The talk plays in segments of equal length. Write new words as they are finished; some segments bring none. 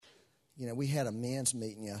we had a men's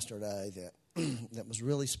meeting yesterday that was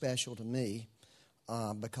really special to me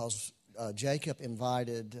because Jacob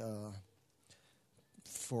invited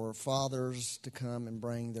for fathers to come and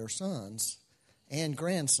bring their sons and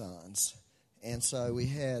grandsons. And so we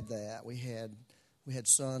had that. We had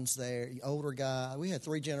sons there, older guy. We had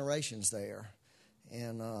 3 generations there.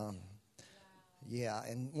 And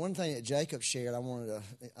and one thing that Jacob shared,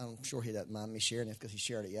 I'm sure he doesn't mind me sharing it because he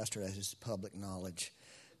shared it yesterday. It's public knowledge.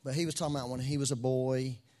 But he was talking about when he was a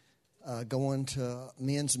boy going to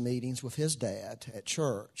men's meetings with his dad at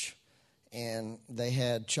church. And they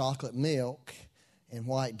had chocolate milk and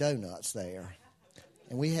white donuts there.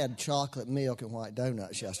 And we had chocolate milk and white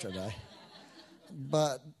donuts yesterday.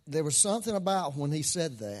 But there was something about when he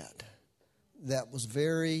said that was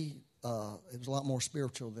very, it was a lot more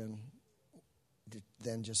spiritual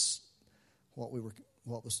than just what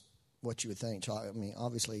you would think. I mean,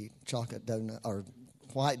 obviously, chocolate donut or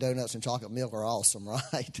white donuts and chocolate milk are awesome,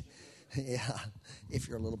 right? Yeah, if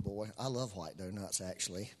you're a little boy. I love white donuts,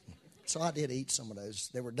 actually. So I did eat some of those.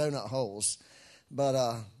 They were donut holes.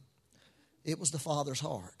 But it was the Father's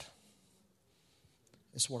heart.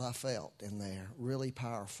 It's what I felt in there. Really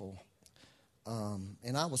powerful.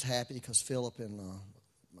 And I was happy because Philip and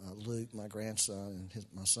Luke, my grandson, and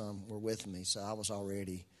my son were with me. So I was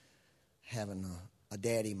already having a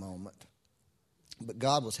daddy moment. But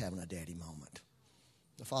God was having a daddy moment.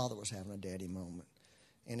 The Father was having a daddy moment.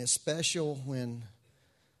 And it's special when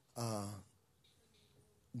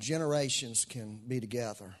generations can be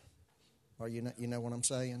together. Or you know what I'm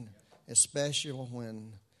saying? It's special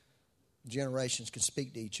when generations can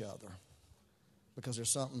speak to each other. Because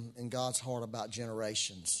there's something in God's heart about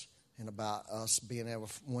generations and about us being able,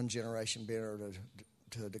 one generation being able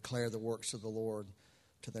to declare the works of the Lord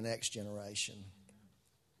to the next generation.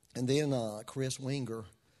 And then Chris Winger,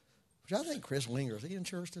 which I think Chris Winger, is he in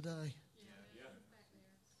church today? Yeah.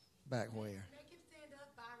 Back where? Make him stand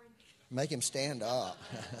up, Byron. Make him stand up.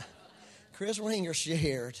 Chris Winger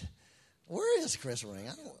shared. Where is Chris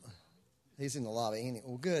Winger? He's in the lobby.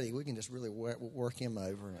 Well, good. We can just really work him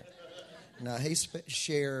over. No, he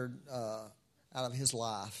shared out of his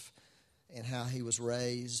life and how he was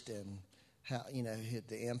raised and how,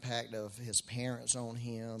 the impact of his parents on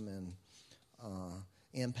him and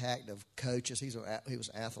impact of coaches. He was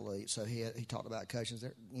an athlete, so he talked about coaches.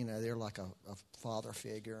 They're like a father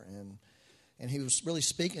figure, and he was really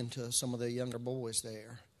speaking to some of the younger boys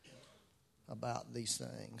there about these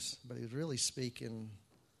things. But he was really speaking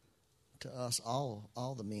to us,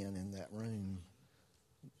 all the men in that room,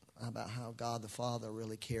 about how God the Father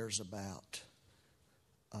really cares about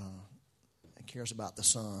the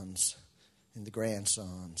sons and the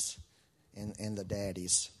grandsons and the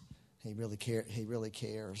daddies. He really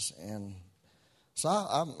cares. And so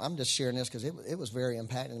I'm just sharing this because it was very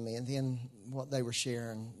impacting to me. And then what they were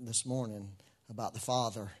sharing this morning about the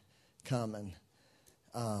Father coming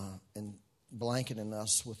and blanketing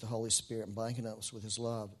us with the Holy Spirit and blanketing us with His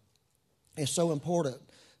love. It's so important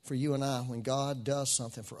for you and I when God does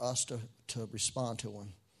something for us to respond to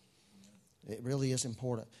Him. It really is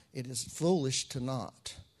important. It is foolish to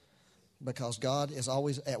not, because God is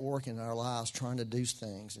always at work in our lives trying to do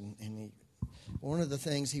things. And one of the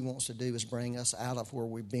things He wants to do is bring us out of where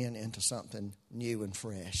we've been into something new and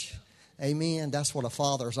fresh. Amen. That's what a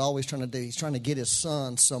father is always trying to do. He's trying to get his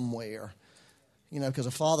son somewhere. Because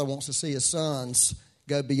a father wants to see his sons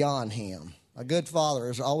go beyond him. A good father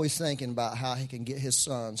is always thinking about how he can get his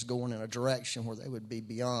sons going in a direction where they would be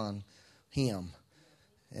beyond him.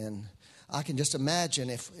 And I can just imagine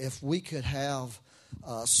if we could have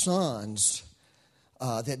sons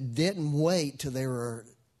that didn't wait till they were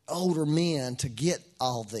older men to get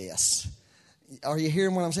all this. Are you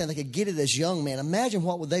hearing what I'm saying? They could get it as young men. Imagine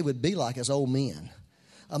what they would be like as old men.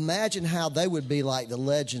 Imagine how they would be like the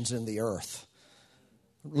legends in the earth.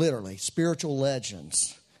 Literally, spiritual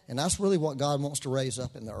legends. And that's really what God wants to raise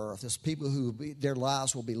up in the earth. It's people who their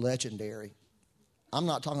lives will be legendary. I'm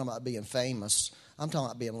not talking about being famous. I'm talking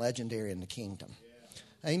about being legendary in the kingdom.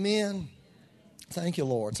 Amen. Thank you,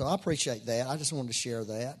 Lord. So I appreciate that. I just wanted to share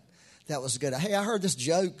that. That was good. Hey, I heard this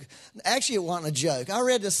joke. Actually, it wasn't a joke. I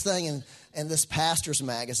read this thing in this pastor's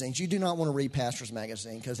magazines. You do not want to read pastor's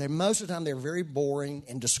magazine because most of the time they're very boring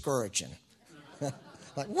and discouraging.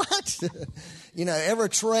 Like, what? Every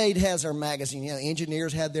trade has their magazine.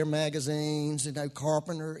 Engineers have their magazines,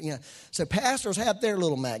 carpenter, So pastors have their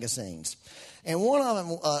little magazines. And one of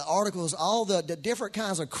them articles all the different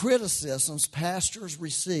kinds of criticisms pastors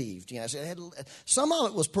received. So some of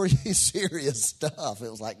it was pretty serious stuff.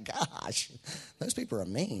 It was like, gosh, those people are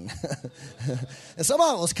mean. And some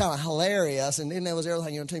of it was kind of hilarious, and then there was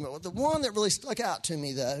everything you know. But the one that really stuck out to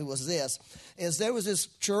me, though, was this: there was this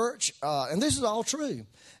church, and this is all true.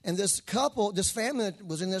 And this family that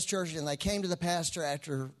was in this church, and they came to the pastor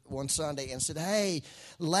after one Sunday and said, hey,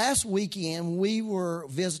 last weekend we were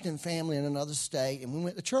visiting family in another state, and we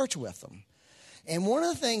went to church with them. And one of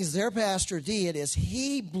the things their pastor did is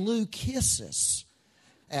he blew kisses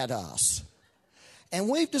at us. And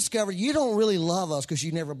we've discovered you don't really love us because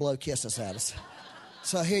you never blow kisses at us.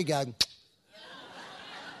 So here you go.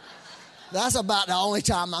 That's about the only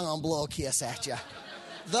time I'm going to blow a kiss at you.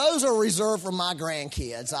 Those are reserved for my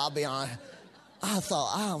grandkids, I'll be honest. I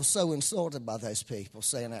thought, I was so insulted by those people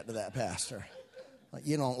saying that to that pastor. Like,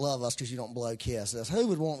 you don't love us because you don't blow kisses. Who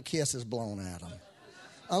would want kisses blown at them?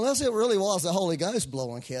 Unless it really was the Holy Ghost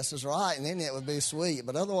blowing kisses, right? And then it would be sweet.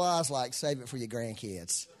 But otherwise, like, save it for your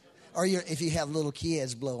grandkids. Or if you have little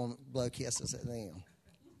kids, blow kisses at them.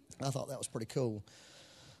 I thought that was pretty cool.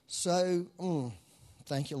 So,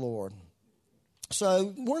 thank you, Lord.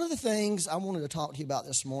 So one of the things I wanted to talk to you about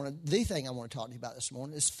this morning, the thing I want to talk to you about this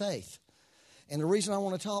morning is faith. And the reason I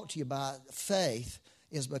want to talk to you about faith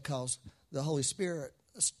is because the Holy Spirit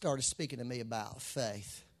started speaking to me about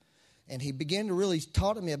faith. And he began to really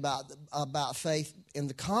talk to me about faith in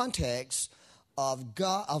the context of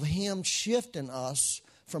God, of him shifting us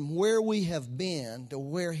from where we have been to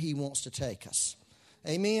where he wants to take us.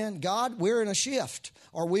 Amen. God, we're in a shift,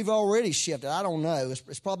 or we've already shifted. I don't know.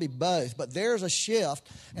 It's probably both, but there's a shift.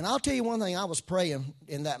 And I'll tell you one thing I was praying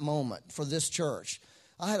in that moment for this church.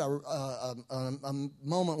 I had a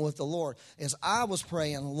moment with the Lord as I was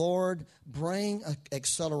praying, Lord, bring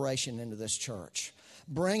acceleration into this church.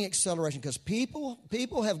 Bring acceleration, because people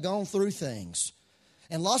have gone through things.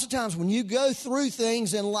 And lots of times when you go through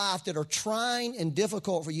things in life that are trying and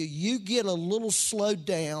difficult for you, you get a little slowed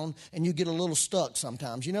down and you get a little stuck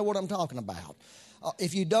sometimes. You know what I'm talking about.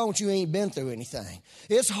 If you don't, you ain't been through anything.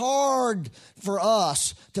 It's hard for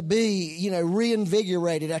us to be,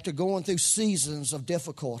 reinvigorated after going through seasons of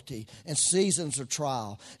difficulty and seasons of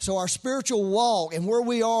trial. So our spiritual walk and where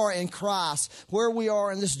we are in Christ, where we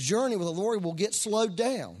are in this journey with the Lord will get slowed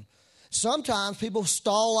down. Sometimes people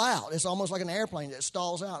stall out. It's almost like an airplane that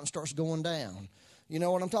stalls out and starts going down. You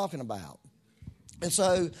know what I'm talking about? And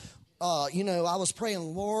so, I was praying,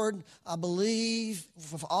 Lord, I believe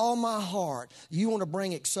with all my heart, you want to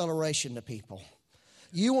bring acceleration to people.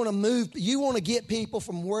 You want to move, you want to get people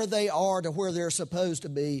from where they are to where they're supposed to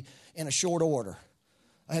be in a short order.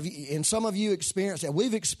 And some of you experienced that.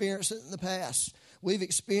 We've experienced it in the past. We've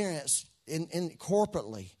experienced in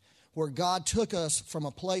corporately, where God took us from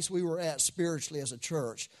a place we were at spiritually as a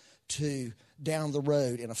church to down the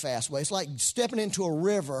road in a fast way. It's like stepping into a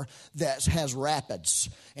river that has rapids,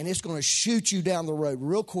 and it's going to shoot you down the road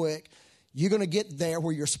real quick. You're going to get there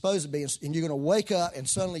where you're supposed to be, and you're going to wake up, and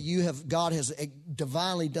suddenly God has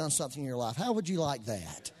divinely done something in your life. How would you like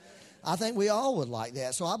that? I think we all would like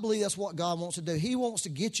that. So I believe that's what God wants to do. He wants to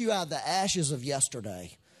get you out of the ashes of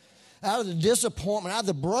yesterday, out of the disappointment, out of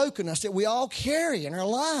the brokenness that we all carry in our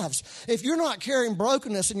lives. If you're not carrying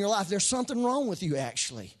brokenness in your life, there's something wrong with you,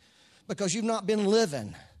 actually, because you've not been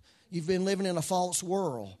living. You've been living in a false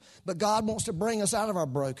world. But God wants to bring us out of our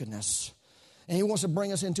brokenness, and he wants to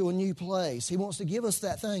bring us into a new place. He wants to give us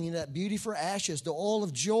that thing, that beauty for ashes, the oil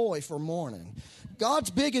of joy for mourning. God's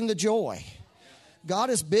big in the joy. God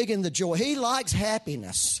is big in the joy. He likes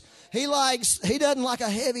happiness. He doesn't like a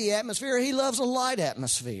heavy atmosphere. He loves a light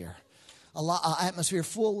atmosphere. An atmosphere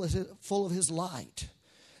full of his light.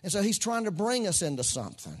 And so he's trying to bring us into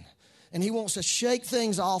something. And he wants to shake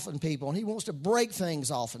things off in people. And he wants to break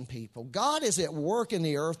things off in people. God is at work in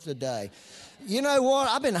the earth today. You know what?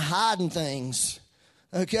 I've been hiding things.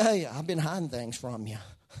 Okay? I've been hiding things from you.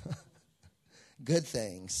 Good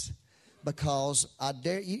things. Because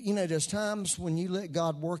there's times when you let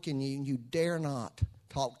God work in you and you dare not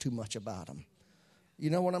talk too much about him. You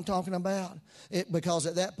know what I'm talking about? Because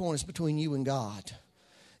at that point, it's between you and God.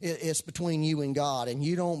 It's between you and God. And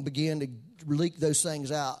you don't begin to leak those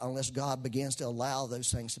things out unless God begins to allow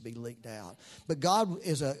those things to be leaked out. But God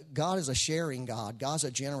is a sharing God. God's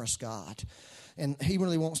a generous God. And he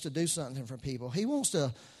really wants to do something for people. He wants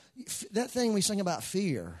to, that thing we sing about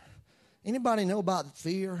fear. Anybody know about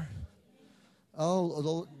fear?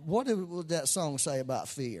 Oh, what did that song say about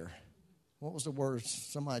fear? What was the words?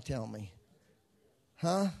 Somebody tell me.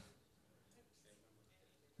 Huh?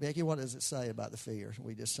 Becky, what does it say about the fear?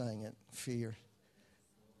 We just sang it. Fear.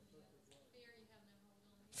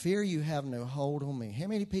 Fear you have no hold on me. How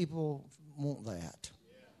many people want that?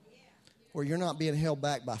 Where you're not being held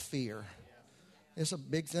back by fear. It's a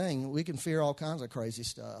big thing. We can fear all kinds of crazy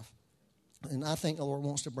stuff. And I think the Lord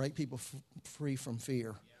wants to break people free from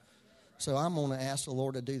fear. So I'm going to ask the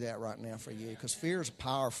Lord to do that right now for you, because fear is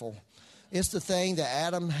powerful. It's the thing that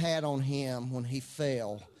Adam had on him when he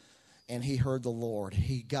fell and he heard the Lord.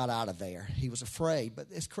 He got out of there. He was afraid. But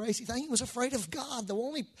this crazy thing, he was afraid of God. The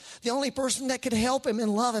only person that could help him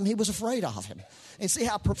and love him, he was afraid of him. And see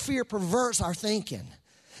how fear perverts our thinking.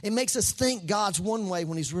 It makes us think God's one way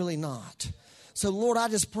when he's really not. So, Lord, I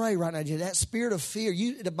just pray right now, that spirit of fear,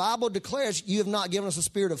 the Bible declares you have not given us a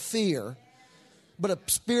spirit of fear, but a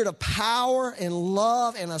spirit of power and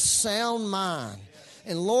love and a sound mind.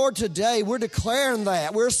 And Lord, today we're declaring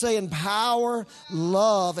that. We're saying power,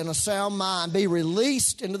 love, and a sound mind be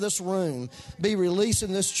released into this room, be released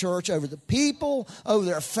in this church over the people, over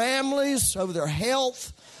their families, over their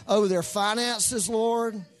health, over their finances,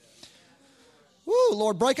 Lord. Woo,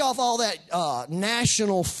 Lord, break off all that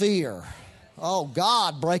national fear. Oh,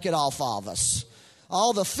 God, break it off of us.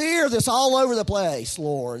 All the fear that's all over the place,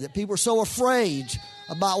 Lord, that people are so afraid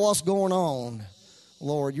about what's going on.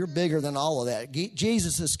 Lord, you're bigger than all of that.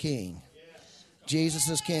 Jesus is King. Jesus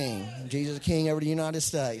is King. Jesus is King over the United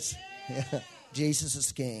States. Jesus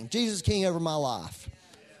is King. Jesus is King over my life.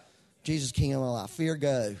 Jesus is King over my life. Fear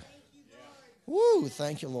go. Woo,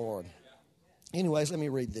 thank you, Lord. Anyways, let me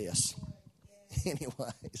read this.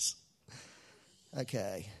 Anyways.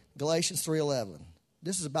 Okay. Galatians 3:11.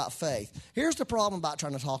 This is about faith. Here's the problem about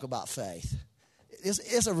trying to talk about faith.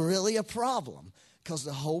 It's really a problem, because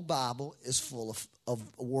the whole Bible is full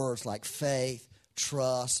of words like faith,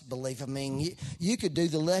 trust, belief. I mean, you could do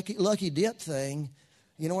the lucky dip thing.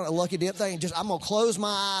 You know what a lucky dip thing? Just I'm going to close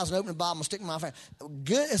my eyes and open the Bible and stick my finger.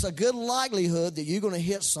 It's a good likelihood that you're going to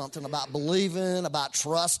hit something about believing, about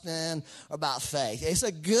trusting, about faith. It's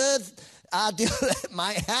a good idea that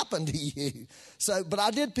might happen to you. So, but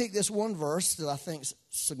I did pick this one verse that I think is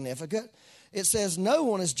significant. It says, no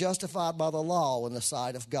one is justified by the law in the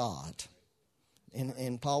sight of God.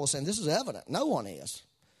 And Paul was saying, this is evident. No one is.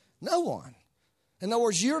 No one. In other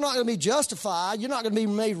words, you're not going to be justified. You're not going to be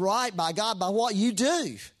made right by God by what you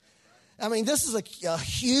do. I mean, this is a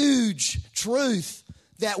huge truth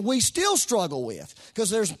that we still struggle with. Because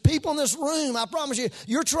there's people in this room, I promise you,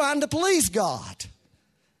 you're trying to please God.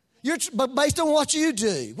 But based on what you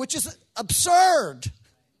do, which is absurd.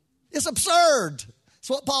 It's absurd. That's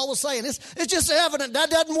what Paul was saying. It's just evident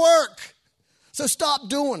that doesn't work. So stop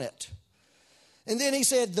doing it. And then he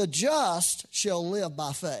said, the just shall live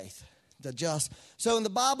by faith. The just. So in the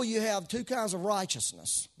Bible, you have two kinds of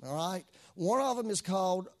righteousness. All right. One of them is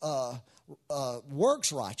called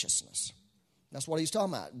works righteousness. That's what he's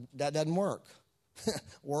talking about. That doesn't work.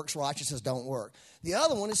 Works righteousness don't work. The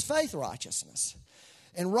other one is faith righteousness.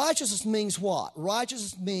 And righteousness means what?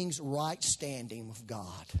 Righteousness means right standing with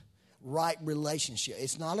God, right relationship.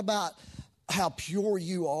 It's not about how pure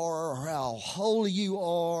you are or how holy you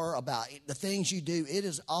are, about the things you do. It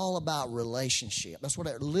is all about relationship. That's what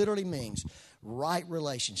it literally means, right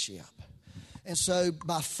relationship. And so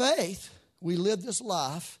by faith, we live this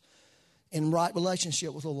life in right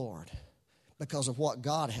relationship with the Lord because of what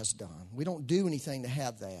God has done. We don't do anything to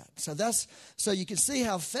have that. So you can see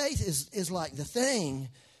how faith is like the thing.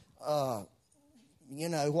 What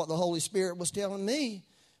the Holy Spirit was telling me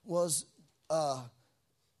was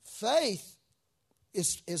faith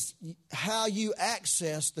is how you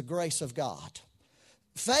access the grace of God.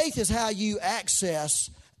 Faith is how you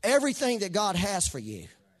access everything that God has for you.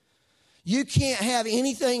 You can't have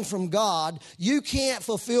anything from God. You can't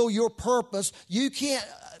fulfill your purpose. You can't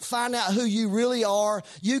find out who you really are.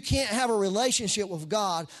 You can't have a relationship with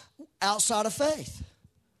God outside of faith.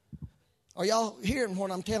 Are y'all hearing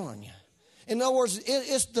what I'm telling you? In other words,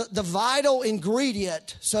 it's the vital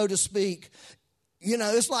ingredient, so to speak.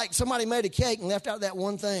 It's like somebody made a cake and left out that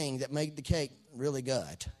one thing that made the cake really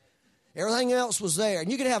good. Everything else was there.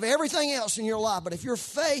 And you can have everything else in your life, but if your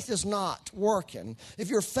faith is not working, if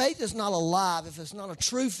your faith is not alive, if it's not a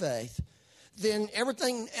true faith, then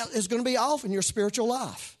everything is going to be off in your spiritual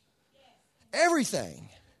life. Everything.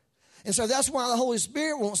 And so that's why the Holy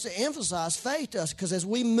Spirit wants to emphasize faith to us, because as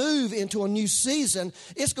we move into a new season,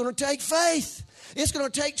 it's going to take faith. It's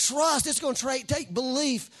going to take trust. It's going to take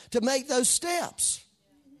belief to make those steps.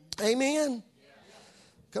 Amen?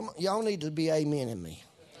 Come on, y'all need to be amening me.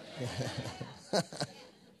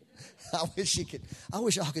 I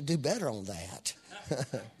wish I could do better on that.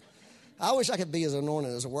 I wish I could be as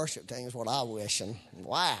anointed as a worship team is what I wish. And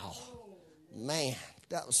wow, man,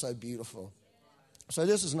 that was so beautiful. So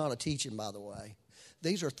this is not a teaching, by the way.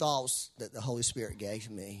 these are thoughts that the Holy Spirit gave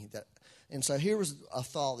me. And so here was a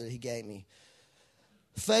thought that he gave me.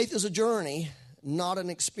 Faith is a journey, not an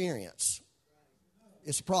experience.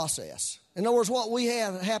 It's a process. In other words, what we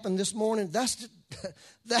have happen this morning, that's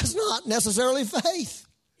not necessarily faith.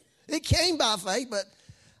 It came by faith, but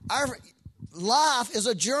our life is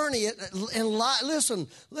a journey. And listen,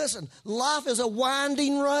 life is a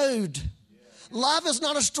winding road. Life is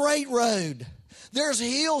not a straight road. There's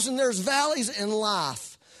hills and there's valleys in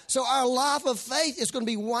life. So our life of faith is going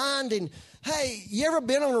to be winding. Hey, you ever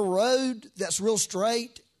been on a road that's real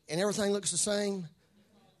straight and everything looks the same?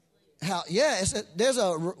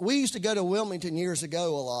 We used to go to Wilmington years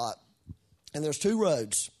ago a lot, and there's two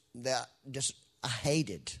roads that just I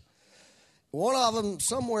hated. One of them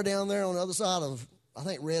somewhere down there on the other side of, I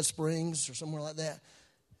think, Red Springs or somewhere like that.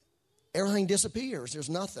 Everything disappears. There's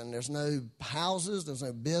nothing. There's no houses. There's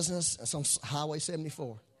no business. It's on Highway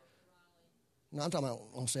 74. No, I'm talking about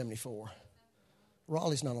on 74.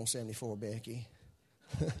 Raleigh's not on 74, Becky.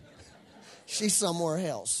 She's somewhere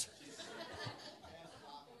else.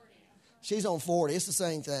 She's on 40. It's the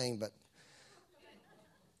same thing, but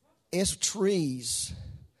it's trees,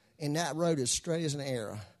 and that road is straight as an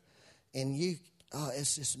arrow. And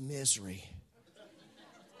it's just misery.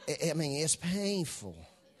 It's painful.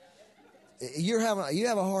 You have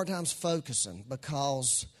a hard time focusing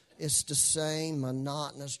because it's the same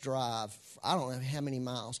monotonous drive. I don't know how many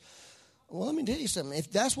miles. Well, let me tell you something.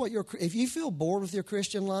 If you feel bored with your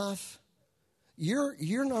Christian life,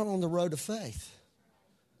 you're not on the road of faith.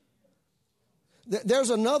 There's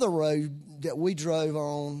another road that we drove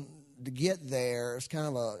on to get there. It's kind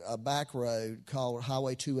of a back road called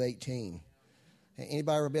Highway 218.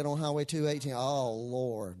 Anybody ever been on Highway 218? Oh,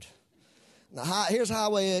 Lord. Now, here's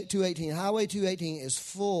Highway 218. Highway 218 is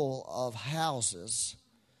full of houses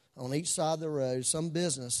on each side of the road, some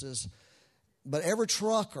businesses, but every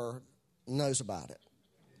trucker knows about it.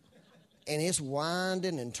 And it's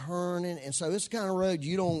winding and turning, and so it's the kind of road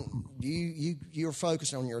you're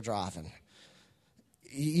focused on your driving.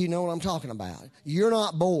 You know what I'm talking about. You're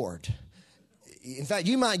not bored. In fact,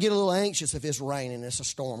 you might get a little anxious if it's raining and it's a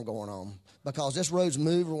storm going on because this road's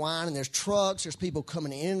moving, winding. There's trucks. There's people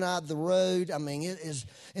coming in and out of the road. It is.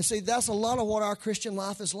 And see, that's a lot of what our Christian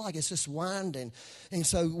life is like. It's just winding. And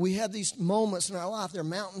so we have these moments in our life. They're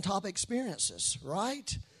mountaintop experiences,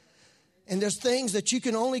 right? And there's things that you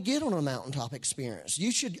can only get on a mountaintop experience.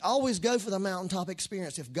 You should always go for the mountaintop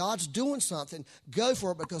experience. If God's doing something, go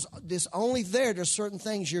for it because there's certain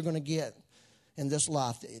things you're going to get in this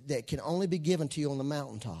life that can only be given to you on the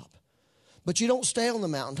mountaintop. But you don't stay on the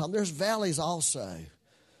mountaintop. There's valleys also.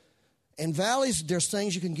 In valleys, there's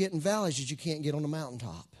things you can get in valleys that you can't get on the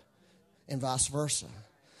mountaintop, and vice versa.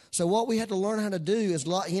 So what we have to learn how to do is,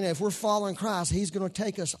 if we're following Christ, He's going to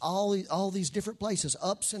take us all these different places,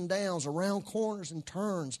 ups and downs, around corners and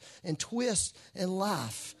turns and twists in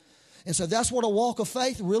life. And so that's what a walk of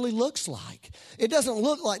faith really looks like. It doesn't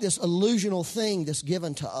look like this illusional thing that's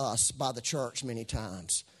given to us by the church many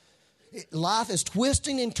times. Life is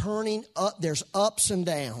twisting and turning up. There's ups and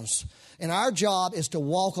downs. And our job is to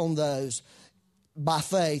walk on those by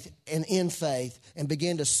faith and in faith and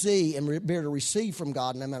begin to see and be able to receive from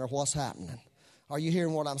God no matter what's happening. Are you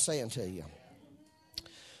hearing what I'm saying to you?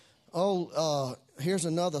 Here's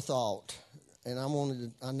another thought, and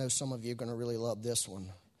I know some of you are going to really love this one.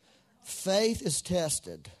 Faith is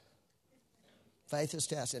tested. Faith is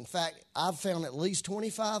tested. In fact, I've found at least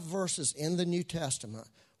 25 verses in the New Testament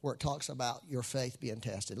where it talks about your faith being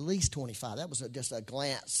tested. At least 25. That was just a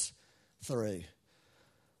glance through.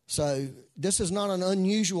 So this is not an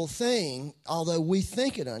unusual thing, although we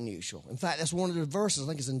think it unusual. In fact, that's one of the verses, I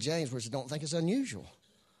think it's in James, where it says, don't think it's unusual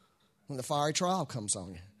when the fiery trial comes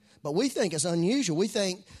on you. But we think it's unusual. We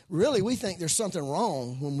think there's something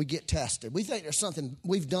wrong when we get tested. We think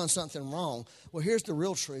we've done something wrong. Well, here's the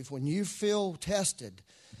real truth. When you feel tested,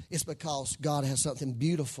 it's because God has something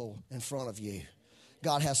beautiful in front of you.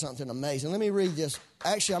 God has something amazing. Let me read this.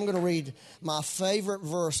 Actually, I'm going to read my favorite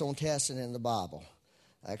verse on testing in the Bible.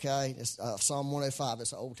 Okay, it's Psalm 105.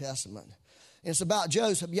 It's the Old Testament. And it's about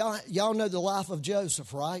Joseph. Y'all know the life of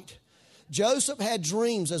Joseph, right? Joseph had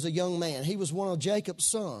dreams as a young man. He was one of Jacob's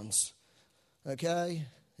sons. Okay,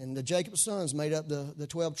 and the Jacob's sons made up the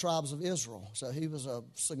 12 tribes of Israel. So he was a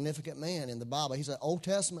significant man in the Bible. He's an Old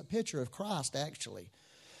Testament picture of Christ, actually.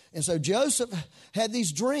 And so Joseph had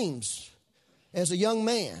these dreams as a young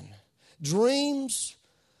man. Dreams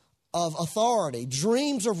of authority.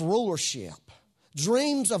 Dreams of rulership.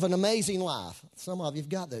 Dreams of an amazing life. Some of you have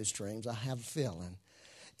got those dreams, I have a feeling.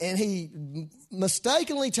 And he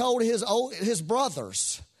mistakenly told his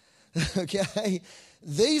brothers, okay,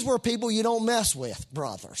 these were people you don't mess with,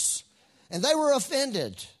 brothers. And they were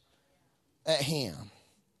offended at him.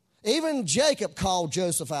 Even Jacob called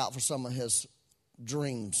Joseph out for some of his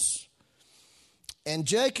dreams. And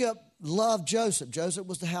Jacob loved Joseph. Joseph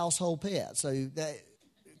was the household pet, so that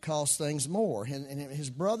cost things more. And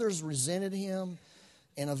his brothers resented him,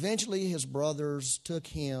 and eventually his brothers took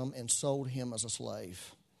him and sold him as a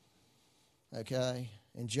slave. Okay?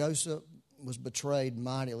 And Joseph was betrayed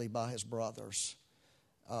mightily by his brothers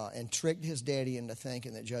and tricked his daddy into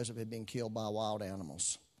thinking that Joseph had been killed by wild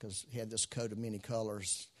animals because he had this coat of many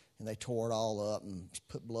colors. And they tore it all up and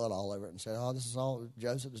put blood all over it and said, oh, this is all,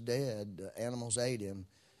 Joseph's dead. The animals ate him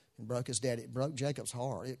and broke his daddy. It broke Jacob's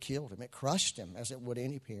heart. It killed him. It crushed him as it would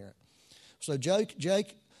any parent. So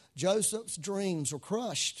Joseph's dreams were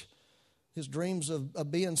crushed. His dreams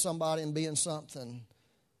of being somebody and being something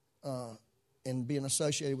and being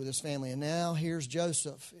associated with his family. And now here's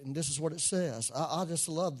Joseph, and this is what it says. I just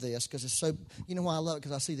love this because it's so, you know why I love it?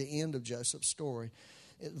 Because I see the end of Joseph's story.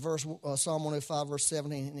 Psalm 105, verse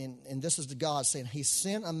 17, and this is the God saying, he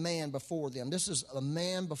sent a man before them. This is a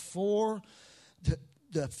man before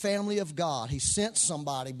the family of God. He sent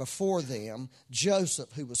somebody before them,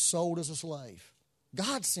 Joseph, who was sold as a slave.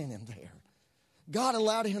 God sent him there. God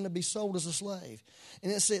allowed him to be sold as a slave.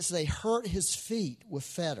 And it says they hurt his feet with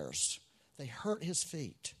fetters. They hurt his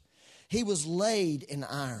feet. He was laid in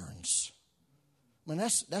irons. I mean,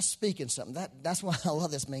 that's speaking something. That's why I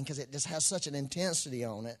love this, man, because it just has such an intensity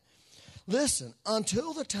on it. Listen,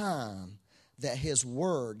 until the time that his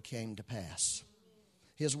word came to pass.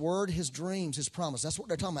 His word, his dreams, his promise. That's what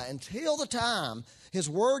they're talking about. Until the time his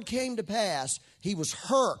word came to pass, he was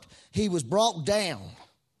hurt. He was brought down.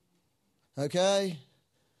 Okay?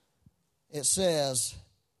 It says,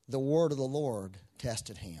 the word of the Lord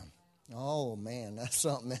tested him. Oh, man, that's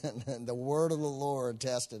something. The word of the Lord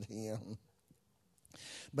tested him.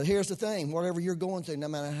 But here's the thing, whatever you're going through, no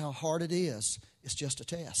matter how hard it is, it's just a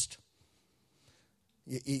test.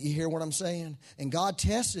 You hear what I'm saying? And God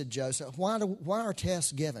tested Joseph. Why are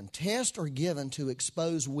tests given? Tests are given to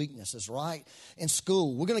expose weaknesses, right? In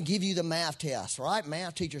school, we're going to give you the math test, right?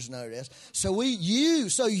 Math teachers know this. So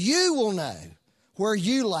you will know where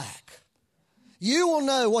you lack. You will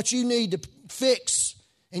know what you need to fix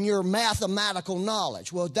in your mathematical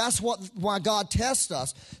knowledge. Well, that's why God tests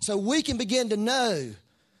us, so we can begin to know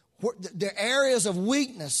the areas of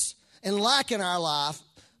weakness and lack in our life.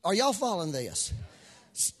 Are y'all following this?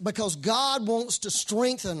 Because God wants to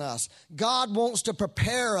strengthen us. God wants to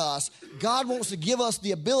prepare us. God wants to give us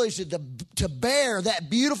the ability to bear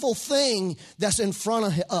that beautiful thing that's in front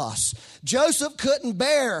of us. Joseph couldn't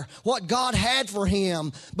bear what God had for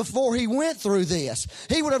him before he went through this.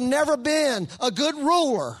 He would have never been a good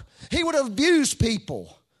ruler. He would have abused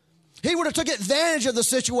people. He would have took advantage of the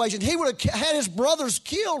situation. He would have had his brothers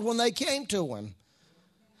killed when they came to him.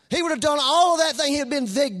 He would have done all of that thing. He had been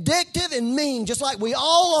vindictive and mean, just like we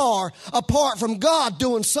all are, apart from God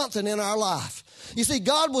doing something in our life. You see,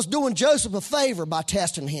 God was doing Joseph a favor by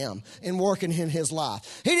testing him and working in his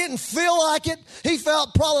life. He didn't feel like it. He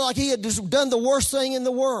felt probably like he had just done the worst thing in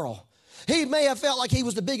the world. He may have felt like he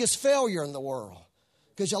was the biggest failure in the world,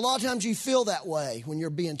 because a lot of times you feel that way when you're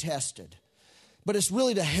being tested. But it's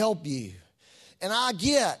really to help you. And I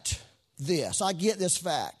get this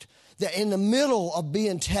fact, that in the middle of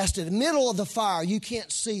being tested, in the middle of the fire, you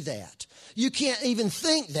can't see that. You can't even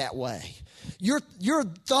think that way. Your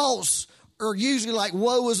thoughts are usually like,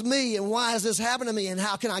 woe is me, and why is this happening to me, and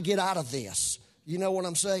how can I get out of this? You know what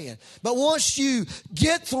I'm saying? But once you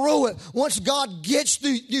get through it, once God gets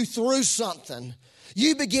you through something,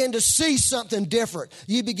 you begin to see something different.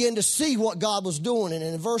 You begin to see what God was doing. And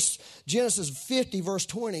in Genesis 50, verse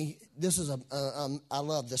 20, I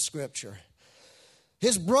love this scripture.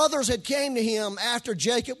 His brothers had came to him after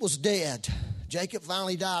Jacob was dead. Jacob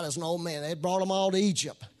finally died as an old man. They had brought him all to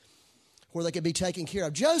Egypt where they could be taken care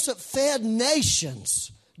of. Joseph fed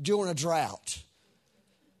nations during a drought.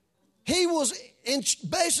 He was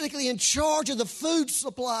basically in charge of the food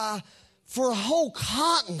supply for a whole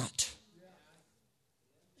continent.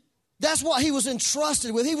 That's what he was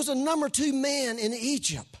entrusted with. He was the number 2 man in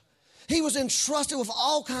Egypt. He was entrusted with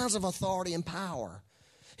all kinds of authority and power.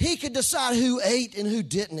 He could decide who ate and who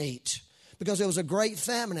didn't eat because there was a great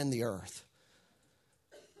famine in the earth.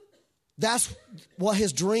 That's what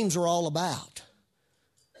his dreams are all about.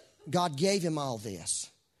 God gave him all this.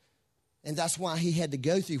 And that's why he had to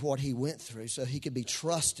go through what he went through, so he could be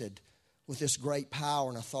trusted with this great power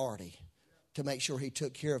and authority to make sure he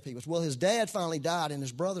took care of people. Well, his dad finally died, and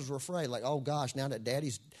his brothers were afraid, like, oh gosh, now that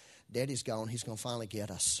daddy's gone, he's going to finally get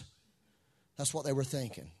us. That's what they were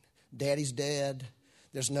thinking. Daddy's dead.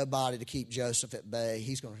 there's nobody to keep Joseph at bay.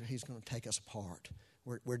 He's going to take us apart.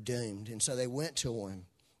 We're doomed. And so they went to him.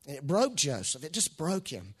 And it broke Joseph. It just broke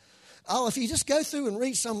him. Oh, if you just go through and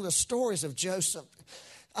read some of the stories of Joseph,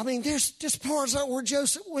 I mean, there's just parts of where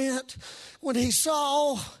Joseph went when he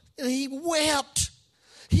saw, and he wept.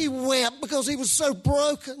 He wept because he was so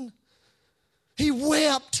broken. He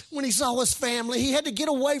wept when he saw his family. He had to get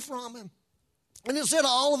away from him. And it said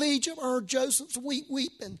all of Egypt heard Joseph's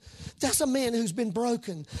weeping. That's a man who's been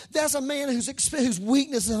broken. That's a man whose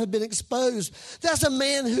weaknesses have been exposed. That's a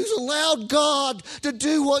man who's allowed God to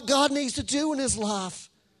do what God needs to do in his life.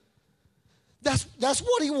 That's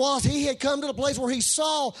what he was. He had come to the place where he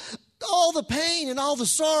saw all the pain and all the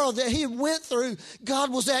sorrow that he went through.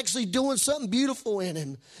 God was actually doing something beautiful in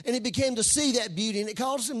him. And he began to see that beauty, and it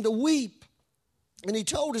caused him to weep. And he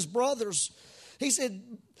told his brothers, he said,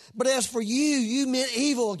 but as for you, you meant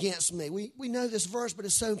evil against me. We know this verse, but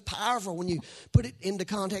it's so powerful when you put it in the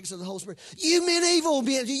context of the Holy Spirit. You meant evil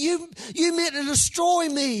against me. You meant to destroy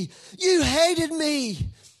me. You hated me.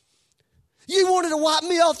 You wanted to wipe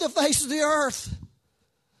me off the face of the earth.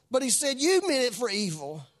 But he said, you meant it for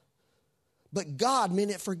evil, but God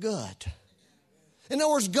meant it for good. In other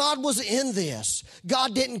words, God was in this.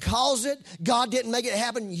 God didn't cause it. God didn't make it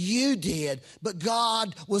happen. You did, but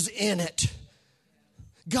God was in it.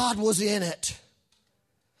 God was in it.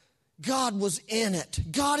 God was in it.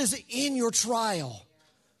 God is in your trial.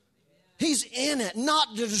 He's in it,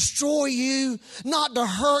 not to destroy you, not to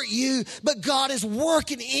hurt you, but God is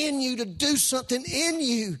working in you to do something in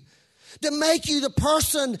you, to make you the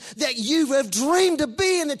person that you have dreamed to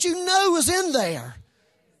be and that you know is in there,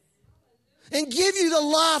 and give you the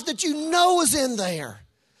life that you know is in there.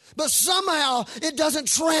 But somehow it doesn't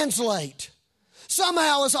translate.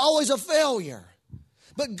 Somehow it's always a failure.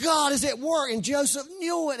 But God is at work, and Joseph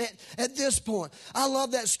knew it at this point. I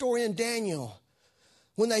love that story in Daniel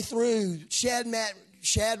when they threw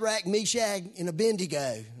Shadrach, Meshach, and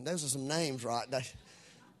Abednego. Those are some names, right?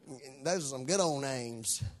 Those are some good old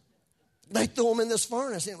names. They threw them in this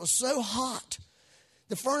furnace, and it was so hot.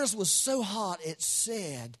 The furnace was so hot, it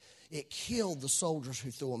said it killed the soldiers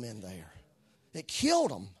who threw them in there. It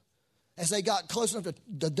killed them as they got close enough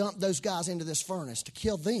to dump those guys into this furnace, to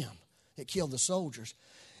kill them. It killed the soldiers.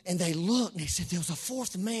 And they looked and they said, there was a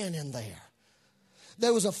fourth man in there.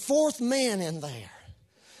 There was a fourth man in there.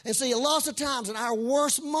 And see, lots of times in our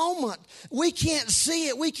worst moment, we can't see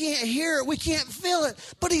it, we can't hear it, we can't feel it,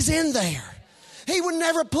 but he's in there. He would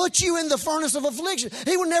never put you in the furnace of affliction.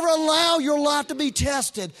 He would never allow your life to be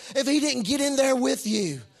tested if he didn't get in there with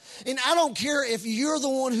you. And I don't care if you're the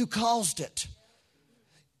one who caused it.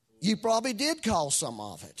 You probably did cause some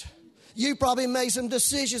of it. You probably made some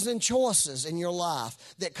decisions and choices in your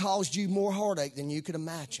life that caused you more heartache than you could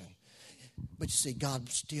imagine. But you see, God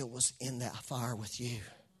still was in that fire with you.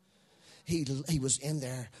 He was in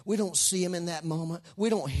there. We don't see him in that moment. We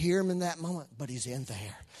don't hear him in that moment, but he's in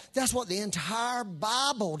there. That's what the entire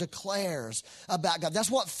Bible declares about God.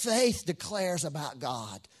 That's what faith declares about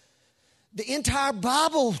God. The entire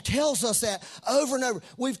Bible tells us that over and over.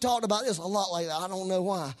 We've talked about this a lot lately. I don't know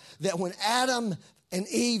why. That when Adam and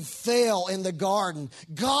Eve fell in the garden,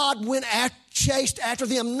 God chased after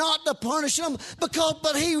them, not to punish them,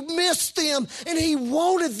 but he missed them and he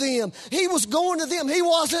wanted them. He was going to them. He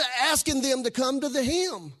wasn't asking them to come to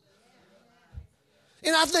him.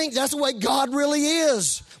 And I think that's the way God really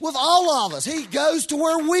is with all of us. He goes to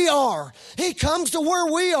where we are. He comes to where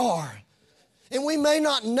we are. And we may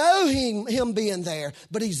not know him being there,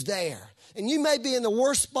 but he's there. And you may be in the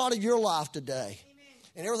worst spot of your life today.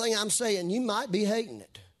 And everything I'm saying, you might be hating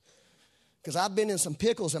it. Because I've been in some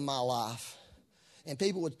pickles in my life. And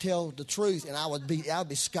people would tell the truth, and I would be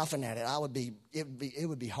scuffing at it. It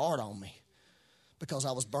would be hard on me. Because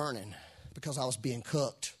I was burning. Because I was being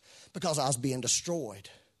cooked. Because I was being destroyed.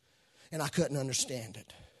 And I couldn't understand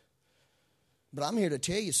it. But I'm here to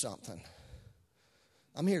tell you something.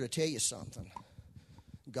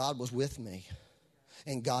 God was with me.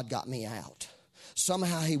 And God got me out.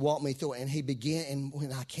 Somehow he walked me through it, and he began, and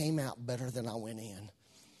when I came out better than I went in.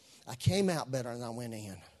 I came out better than I went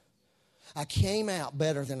in. I came out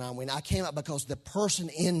better than I went in. I came out because the person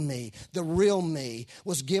in me, the real me,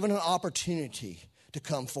 was given an opportunity to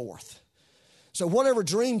come forth. So whatever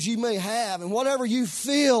dreams you may have and whatever you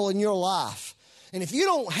feel in your life, and if you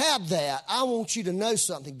don't have that, I want you to know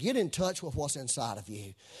something. Get in touch with what's inside of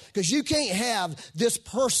you. Because you can't have this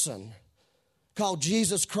person called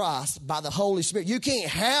Jesus Christ by the Holy Spirit. You can't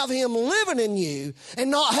have him living in you and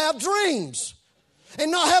not have dreams and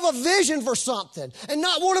not have a vision for something and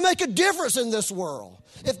not want to make a difference in this world.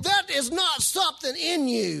 If that is not something in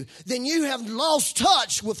you, then you have lost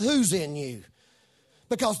touch with who's in you.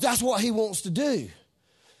 Because that's what he wants to do.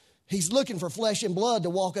 He's looking for flesh and blood to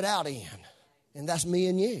walk it out in. And that's me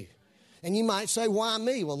and you. And you might say, why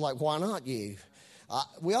me? Well, like, why not you?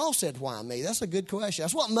 We all said, why me? That's a good question.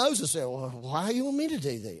 That's what Moses said. Well, why do you want me to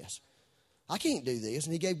do this? I can't do this.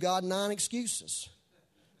 And he gave God 9 excuses.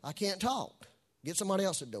 I can't talk. Get somebody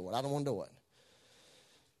else to do it. I don't want to do it.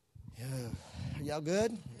 Yeah. Are y'all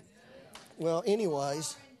good? Well,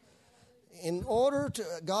 anyways,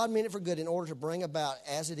 God meant it for good in order to bring about,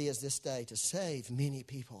 as it is this day, to save many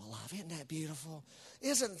people alive. Isn't that beautiful?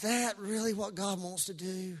 Isn't that really what God wants to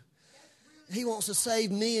do? He wants to save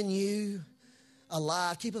me and you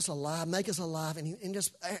alive, keep us alive, make us alive, and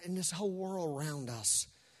in this whole world around us.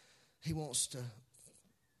 He wants to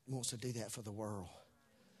do that for the world.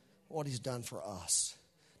 What he's done for us,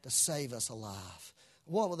 to save us alive.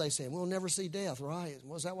 What were they saying? We'll never see death, right?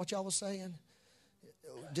 Was that what y'all was saying?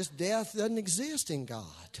 Just death doesn't exist in God.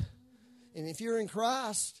 And if you're in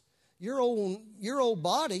Christ, your old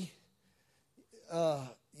body,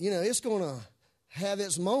 it's going to have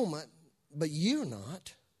its moment, but you're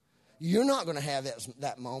not. You're not going to have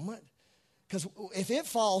that moment. Because if it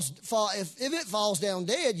falls down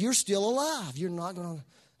dead, you're still alive. You're not going to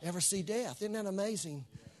ever see death. Isn't that an amazing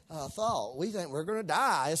thought? We think we're going to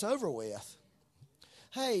die. It's over with.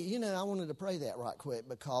 Hey, I wanted to pray that right quick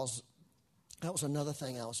because that was another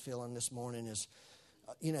thing I was feeling this morning is,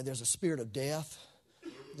 there's a spirit of death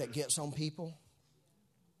that gets on people.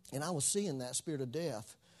 And I was seeing that spirit of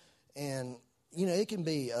death. And, it can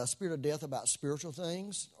be a spirit of death about spiritual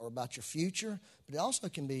things or about your future, but it also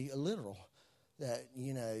can be a literal that,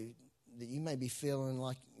 that you may be feeling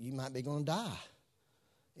like you might be going to die.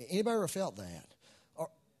 Anybody ever felt that?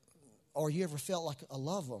 Or you ever felt like a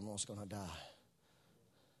loved one was going to die?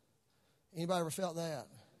 Anybody ever felt that?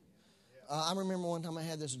 I remember one time I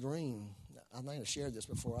had this dream. I might have shared this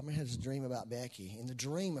before. I had this dream about Becky. In the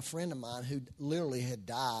dream, a friend of mine who literally had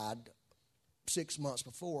died 6 months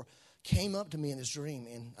before came up to me in this dream.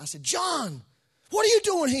 And I said, John, what are you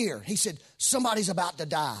doing here? He said, somebody's about to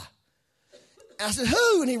die. And I said,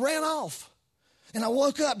 who? And he ran off. And I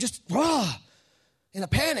woke up just in a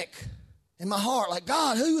panic in my heart, like,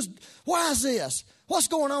 God, why is this? What's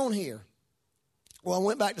going on here? Well, I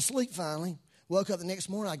went back to sleep finally. Woke up the next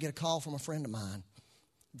morning, I get a call from a friend of mine,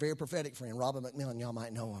 very prophetic friend, Robert McMillan. Y'all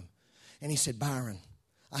might know him. And he said, Byron,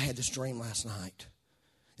 I had this dream last night.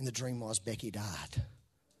 And the dream was Becky died.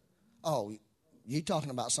 Oh, you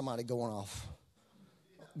talking about somebody going off.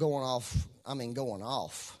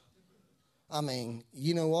 I mean,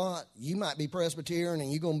 you know what? You might be Presbyterian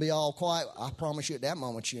and you're going to be all quiet. I promise you at that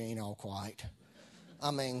moment you ain't all quiet.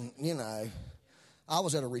 I mean, I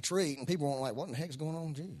was at a retreat and people weren't like, what in the heck's going on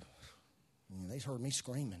with you? They heard me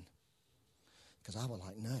screaming because I was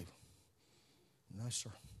like, no, sir.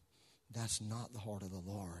 That's not the heart of the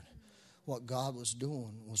Lord. What God was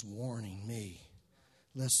doing was warning me.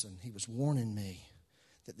 Listen, he was warning me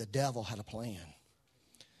that the devil had a plan.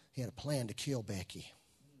 He had a plan to kill Becky.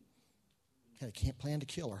 He had a plan to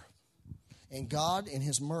kill her. And God, in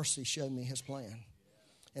his mercy, showed me his plan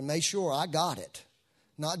and made sure I got it.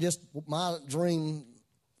 Not just my dream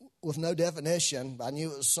with no definition, but I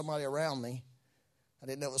knew it was somebody around me. I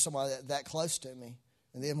didn't know it was somebody that close to me.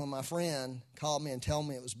 And then when my friend called me and told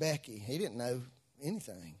me it was Becky, he didn't know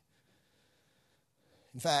anything.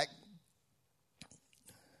 In fact,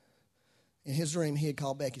 in his dream, he had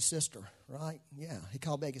called Becky's sister, right? Yeah, he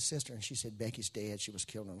called Becky's sister, and she said, Becky's dead. She was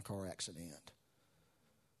killed in a car accident.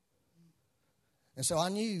 And so I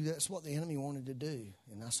knew that's what the enemy wanted to do.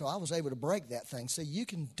 And so I was able to break that thing. See, you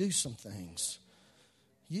can do some things.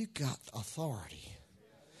 You got authority.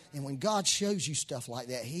 And when God shows you stuff like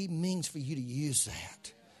that, he means for you to use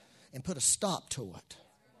that and put a stop to it.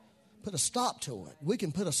 Put a stop to it. We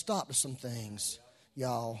can put a stop to some things,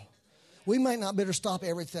 y'all. We may not be able to stop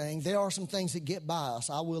everything. There are some things that get by us.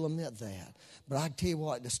 I will admit that. But I tell you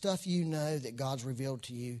what, the stuff you know that God's revealed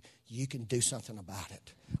to you, you can do something about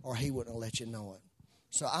it. Or he wouldn't have let you know it.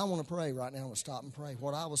 So I want to pray right now. I'm going to stop and pray.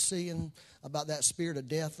 What I was seeing about that spirit of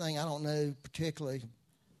death thing, I don't know particularly.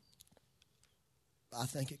 I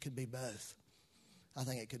think it could be both. I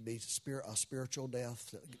think it could be a spiritual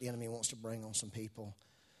death that the enemy wants to bring on some people.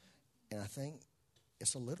 And I think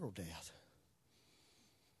it's a literal death.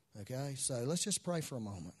 Okay, so let's just pray for a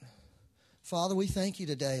moment. Father, we thank you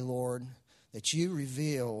today, Lord, that you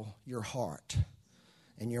reveal your heart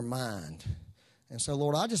and your mind. And so,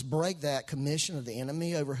 Lord, I just break that commission of the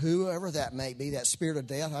enemy over whoever that may be, that spirit of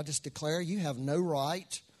death. I just declare you have no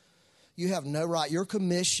right. You have no right. Your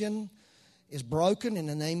commission is broken in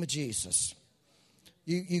the name of Jesus.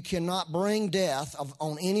 You cannot bring death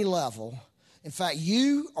on any level. In fact,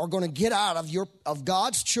 you are going to get out of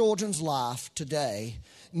God's children's life today.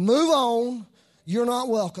 Move on. You're not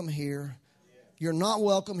welcome here. You're not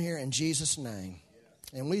welcome here in Jesus' name.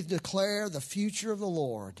 And we declare the future of the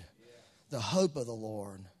Lord, the hope of the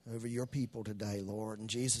Lord over your people today, Lord, in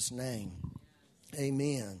Jesus' name.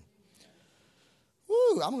 Amen.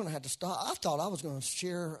 Woo, I'm going to have to stop. I thought I was going to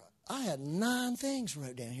share. I had 9 things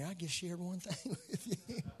wrote down here. I just shared one thing with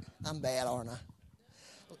you. I'm bad, aren't I?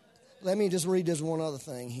 Let me just read this one other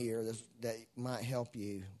thing here that might help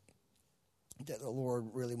you, that the Lord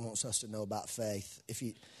really wants us to know about faith.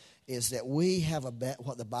 Is that we have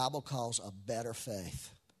what the Bible calls a better faith.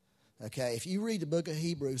 Okay, if you read the book of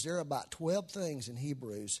Hebrews, there are about 12 things in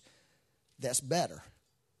Hebrews that's better.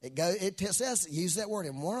 It says, use that word,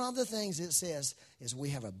 and one of the things it says is we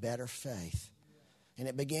have a better faith. And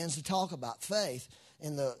it begins to talk about faith.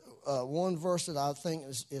 In the one verse that I think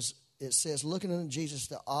is it says, looking unto Jesus,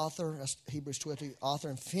 the author, that's Hebrews 12, the author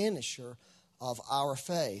and finisher of our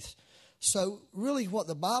faith. So really what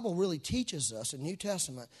the Bible really teaches us in New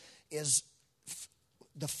Testament is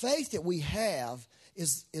the faith that we have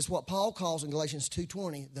is what Paul calls in Galatians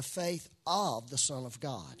 2:20, the faith of the Son of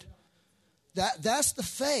God. That's the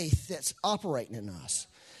faith that's operating in us.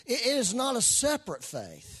 It is not a separate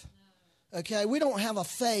faith. Okay, we don't have a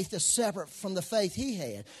faith that's separate from the faith he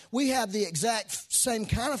had. We have the exact same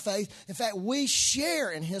kind of faith. In fact, we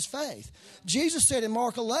share in his faith. Jesus said in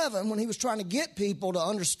Mark 11, when he was trying to get people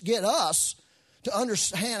to get us to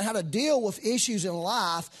understand how to deal with issues in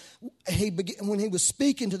life, when he was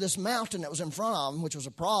speaking to this mountain that was in front of him, which was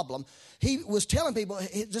a problem, he was telling people,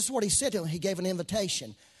 this is what he said to them. He gave an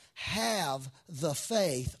invitation. Have the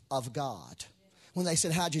faith of God. When they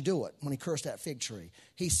said, how'd you do it? When he cursed that fig tree.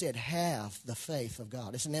 He said, have the faith of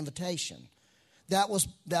God. It's an invitation. That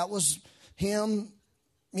was him,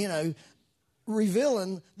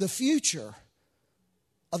 revealing the future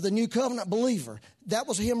of the new covenant believer. That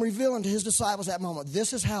was him revealing to his disciples at that moment.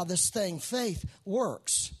 This is how this thing, faith,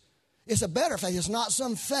 works. It's a better faith. It's not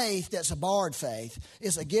some faith that's a barred faith.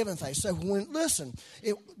 It's a given faith. So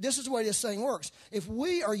this is the way this thing works. If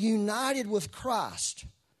we are united with Christ,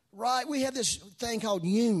 right? We have this thing called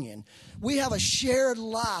union. We have a shared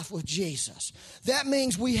life with Jesus. That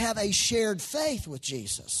means we have a shared faith with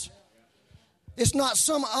Jesus. It's not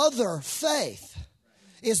some other faith.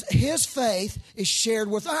 His faith is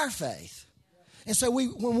shared with our faith. And so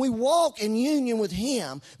when we walk in union with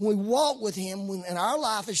him, when we walk with him, and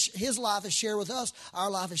his life is shared with us, our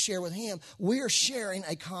life is shared with him, we are sharing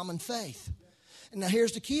a common faith. And now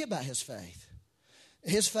here's the key about his faith.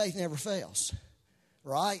 His faith never fails.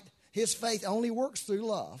 Right? His faith only works through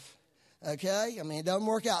love. Okay? I mean, it doesn't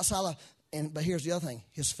work outside of... But here's the other thing.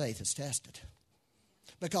 His faith is tested.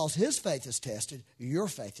 Because his faith is tested, your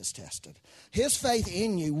faith is tested. His faith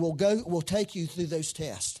in you will take you through those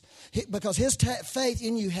tests. Because his faith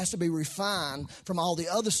in you has to be refined from all the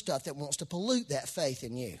other stuff that wants to pollute that faith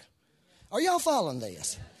in you. Are y'all following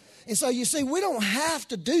this? And so you see, we don't have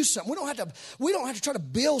to do something. We don't have to try to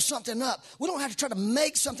build something up. We don't have to try to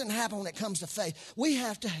make something happen when it comes to faith. We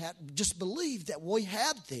have to just believe that we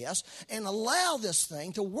have this and allow this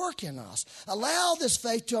thing to work in us. Allow this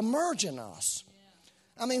faith to emerge in us.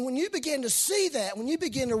 I mean, when you begin to see that, when you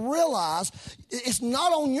begin to realize it's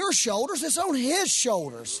not on your shoulders, it's on his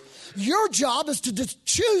shoulders. Your job is to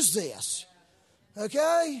choose this.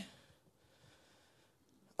 Okay?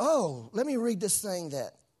 Oh, let me read this thing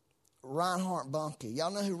that Reinhard Bonnke.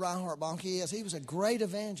 Y'all know who Reinhard Bonnke is? He was a great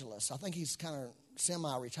evangelist. I think he's kind of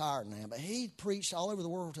semi-retired now. But he preached all over the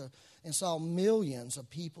world and saw millions of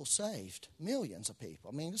people saved. Millions of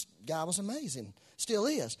people. I mean, this guy was amazing. Still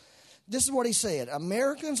is. This is what he said.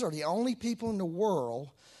 Americans are the only people in the world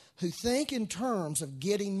who think in terms of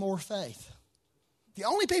getting more faith. The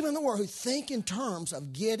only people in the world who think in terms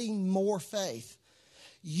of getting more faith.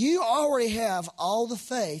 You already have all the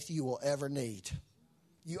faith you will ever need.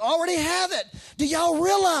 You already have it. Do y'all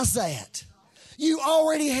realize that? You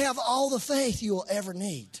already have all the faith you will ever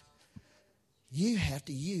need. You have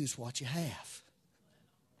to use what you have.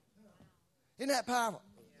 Isn't that powerful?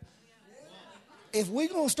 If we're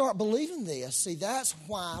going to start believing this, see, that's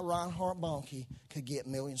why Reinhard Bonnke could get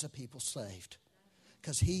millions of people saved.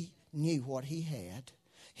 Because he knew what he had.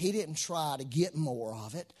 He didn't try to get more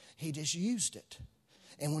of it. He just used it.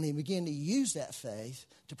 And when he began to use that faith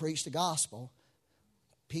to preach the gospel,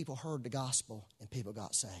 people heard the gospel and people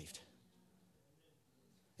got saved.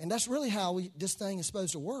 And that's really how this thing is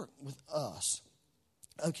supposed to work with us.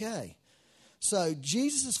 Okay. So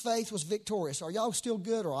Jesus' faith was victorious. Are y'all still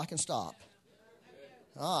good, or I can stop?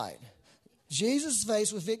 All right. Jesus'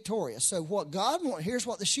 faith was victorious. So what God wants, here's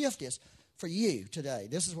what the shift is for you today.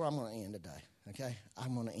 This is where I'm going to end today. Okay,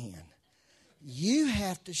 I'm going to end. You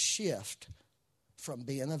have to shift from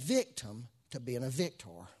being a victim to being a victor.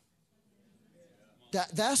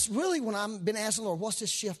 That's really when I've been asking the Lord, what's this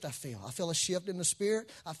shift I feel? I feel a shift in the spirit.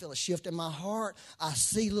 I feel a shift in my heart. I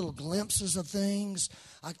see little glimpses of things.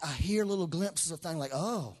 I hear little glimpses of things like,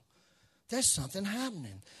 oh, there's something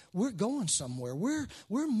happening. We're going somewhere. We're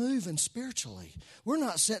moving spiritually. We're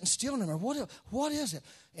not sitting still anymore. What is it?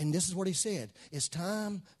 And this is what he said. It's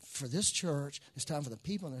time for this church, it's time for the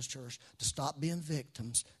people in this church to stop being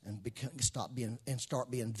victims and start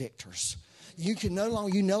being victors. You no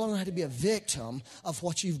longer have to be a victim of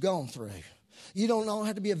what you've gone through. You don't longer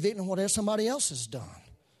have to be a victim of whatever somebody else has done.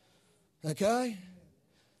 Okay?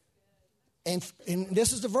 And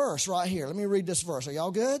this is the verse right here. Let me read this verse. Are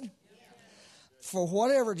y'all good? For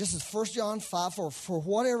whatever, this is 1 John 5, for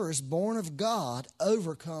whatever is born of God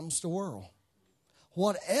overcomes the world.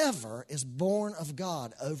 Whatever is born of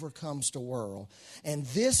God overcomes the world. And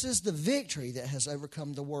this is the victory that has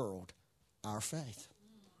overcome the world, our faith.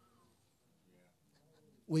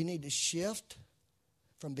 We need to shift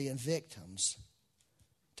from being victims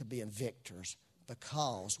to being victors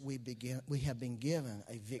because we have been given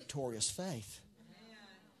a victorious faith.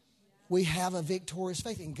 We have a victorious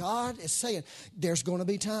faith. And God is saying there's going to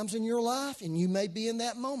be times in your life, and you may be in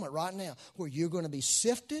that moment right now, where you're going to be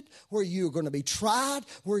sifted, where you're going to be tried,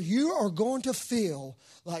 where you are going to feel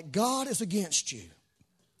like God is against you.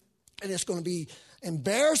 And it's going to be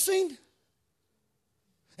embarrassing,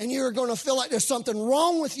 and you're going to feel like there's something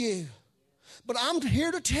wrong with you. But I'm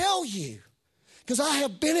here to tell you, because I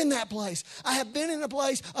have been in that place. I have been in a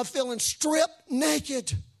place of feeling stripped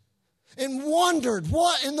naked and wondered,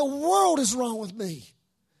 what in the world is wrong with me?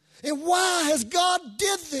 And why has God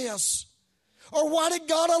did this? Or why did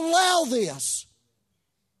God allow this?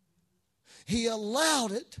 He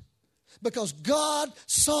allowed it because God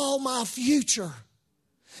saw my future.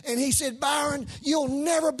 And he said, Byron, you'll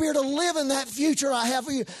never be able to live in that future I have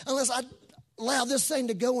for you unless I allow this thing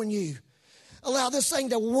to go in you. Allow this thing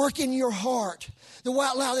to work in your heart.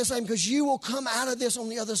 Allow this thing, because you will come out of this on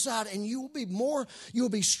the other side, and you will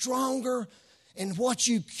be stronger, and what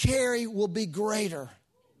you carry will be greater.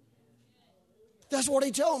 That's what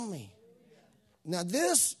he told me. Now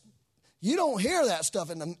this, you don't hear that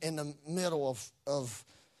stuff in the middle of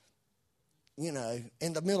in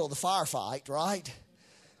the middle of the firefight, right?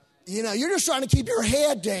 You're just trying to keep your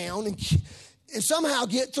head down and somehow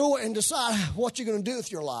get through it and decide what you're going to do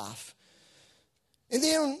with your life. And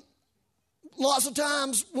then lots of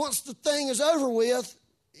times, once the thing is over with,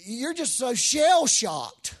 you're just so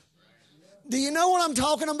shell-shocked. Do you know what I'm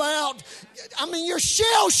talking about? I mean, you're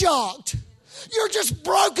shell-shocked. You're just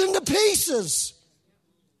broken to pieces.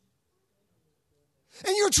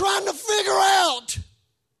 And you're trying to figure out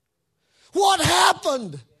what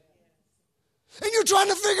happened. And you're trying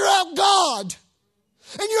to figure out God.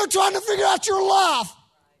 And you're trying to figure out your life.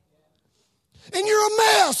 And you're a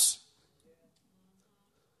mess.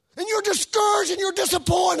 And you're discouraged and you're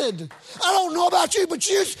disappointed. I don't know about you, but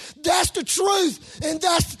that's the truth. And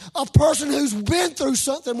that's a person who's been through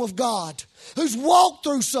something with God, who's walked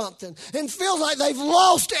through something and feels like they've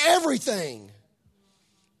lost everything.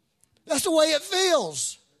 That's the way it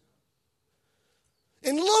feels.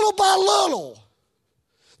 And little by little,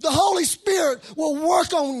 the Holy Spirit will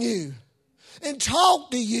work on you and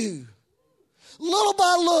talk to you. Little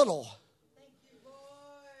by little.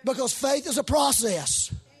 Because faith is a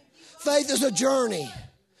process. Faith is a journey.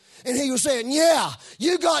 And he was saying, yeah,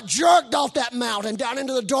 you got jerked off that mountain down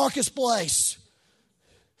into the darkest place.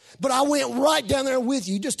 But I went right down there with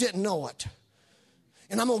you. You just didn't know it.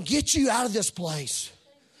 And I'm going to get you out of this place.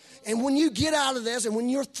 And when you get out of this and when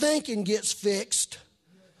your thinking gets fixed,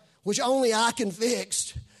 which only I can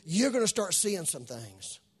fix, you're going to start seeing some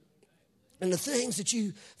things. And the things that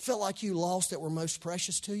you felt like you lost that were most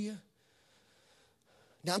precious to you.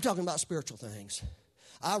 Now I'm talking about spiritual things.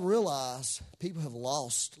 I realize people have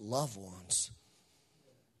lost loved ones.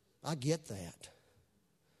 I get that.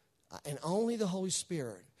 And only the Holy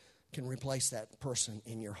Spirit can replace that person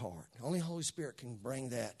in your heart. Only the Holy Spirit can bring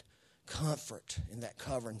that comfort and that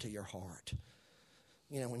covering to your heart.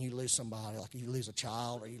 When you lose somebody, like you lose a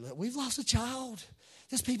child, we've lost a child.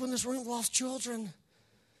 There's people in this room who've lost children.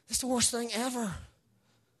 It's the worst thing ever.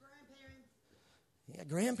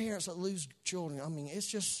 Grandparents that lose children. I mean, it's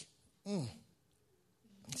just,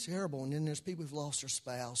 it's terrible. And then there's people who've lost their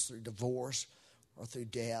spouse through divorce or through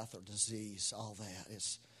death or disease, all that.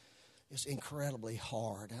 It's incredibly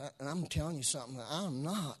hard. And I'm telling you something, I'm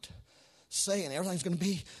not saying everything's going to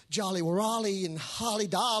be jolly-rally and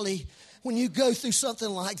holly-dolly when you go through something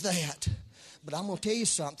like that. But I'm going to tell you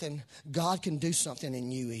something, God can do something in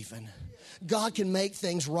you even. God can make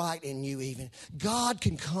things right in you even. God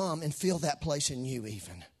can come and fill that place in you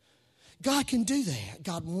even. God can do that.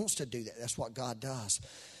 God wants to do that. That's what God does.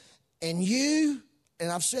 And you,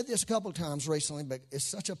 and I've said this a couple of times recently, but it's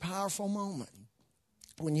such a powerful moment.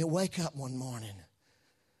 When you wake up one morning,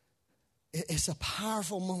 it's a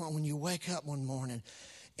powerful moment when you wake up one morning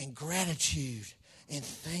and gratitude and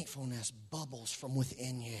thankfulness bubbles from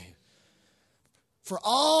within you. For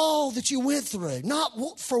all that you went through,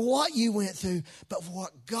 not for what you went through, but for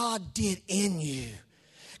what God did in you.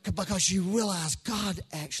 Because you realize God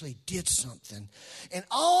actually did something. And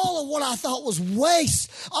all of what I thought was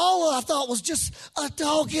waste, all I thought was just a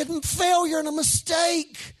dogged failure and a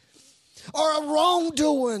mistake or a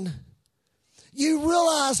wrongdoing, you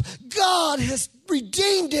realize God has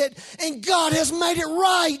redeemed it and God has made it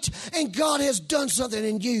right and God has done something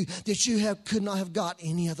in you that you could not have got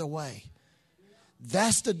any other way.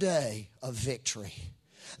 That's the day of victory.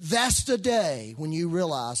 That's the day when you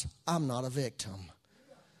realize I'm not a victim.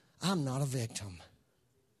 I'm not a victim.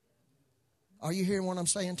 Are you hearing what I'm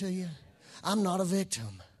saying to you? I'm not a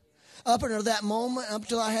victim. Up until that moment, up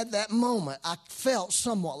until I had that moment, I felt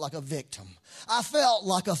somewhat like a victim. I felt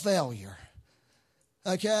like a failure.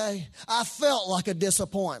 Okay? I felt like a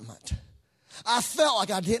disappointment. I felt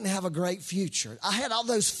like I didn't have a great future. I had all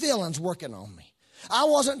those feelings working on me. I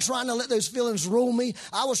wasn't trying to let those feelings rule me.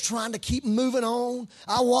 I was trying to keep moving on.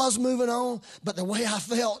 I was moving on. But the way I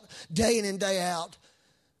felt day in and day out,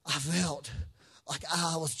 I felt like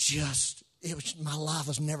my life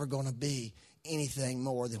was never going to be anything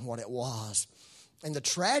more than what it was. And the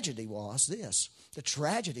tragedy was this. The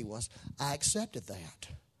tragedy was I accepted that.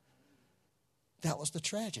 That was the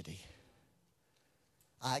tragedy.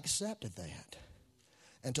 I accepted that.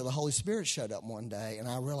 Until the Holy Spirit showed up one day and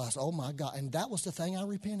I realized, oh my God, and that was the thing I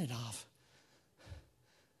repented of.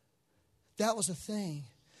 That was the thing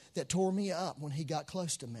that tore me up when he got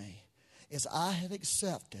close to me, is I had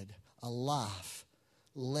accepted a life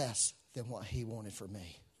less than what he wanted for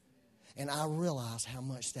me. And I realized how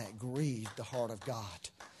much that grieved the heart of God.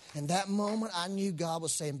 And that moment I knew God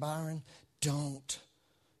was saying, Byron, don't,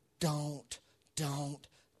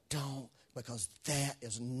 because that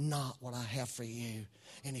is not what I have for you.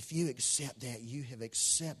 And if you accept that, you have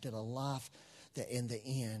accepted a life that in the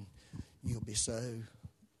end, you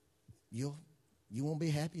won't be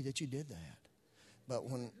happy that you did that.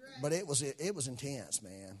 But it was intense,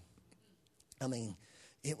 man. I mean,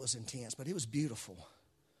 it was intense, but it was beautiful.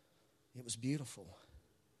 It was beautiful.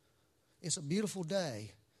 It's a beautiful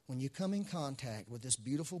day when you come in contact with this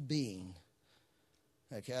beautiful being.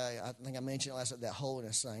 Okay, I think I mentioned last night that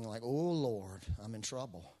holiness thing, like, oh Lord, I'm in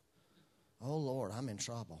trouble. Oh Lord, I'm in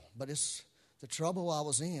trouble. But it's the trouble I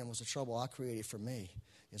was in was the trouble I created for me,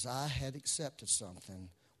 is I had accepted something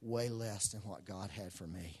way less than what God had for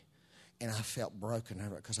me. And I felt broken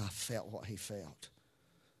over it because I felt what he felt.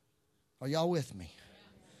 Are y'all with me?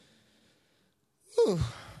 Whew.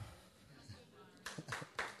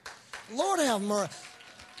 Lord have mercy.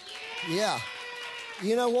 Yeah.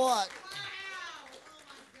 You know what?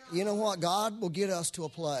 You know what? God will get us to a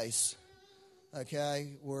place,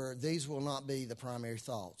 okay, where these will not be the primary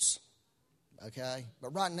thoughts, okay?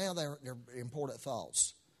 But right now, they're important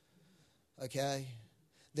thoughts, okay?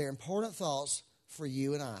 They're important thoughts for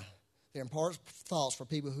you and I. They're important thoughts for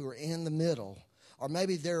people who are in the middle. Or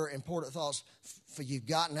maybe they're important thoughts for you've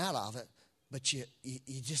gotten out of it, but you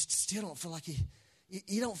just still don't feel like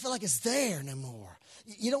you don't feel like it's there no more.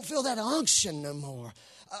 You don't feel that unction no more.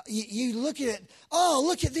 You look at it, oh,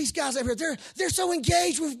 look at these guys over here. They're so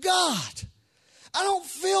engaged with God. I don't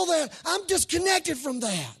feel that. I'm disconnected from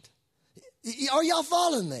that. Are y'all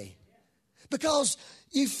following me? Because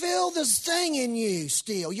you feel this thing in you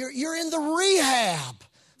still. You're in the rehab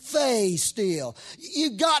phase still.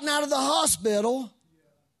 You've gotten out of the hospital.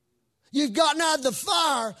 You've gotten out of the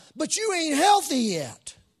fire, but you ain't healthy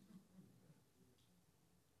yet.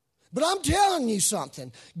 But I'm telling you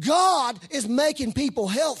something. God is making people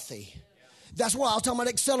healthy. That's why I was talking about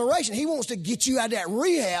acceleration. He wants to get you out of that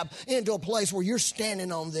rehab into a place where you're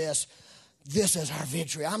standing on this. This is our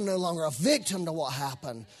victory. I'm no longer a victim to what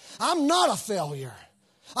happened. I'm not a failure.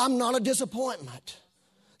 I'm not a disappointment.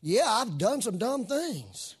 Yeah, I've done some dumb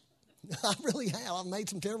things. I really have. I've made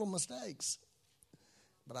some terrible mistakes.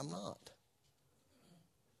 But I'm not.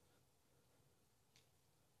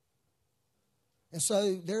 And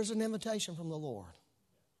so there's an invitation from the Lord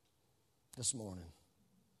this morning.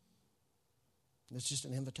 It's just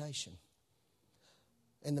an invitation.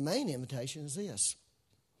 And the main invitation is this.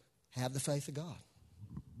 Have the faith of God.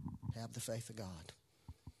 Have the faith of God.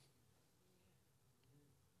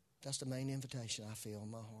 That's the main invitation I feel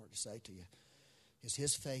in my heart to say to you. is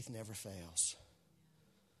his faith never fails.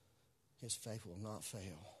 His faith will not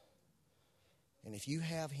fail. And if you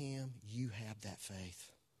have him, you have that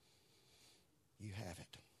faith. You have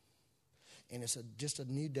it. And it's just a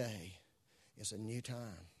new day. It's a new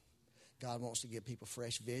time. God wants to give people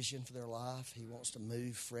fresh vision for their life. He wants to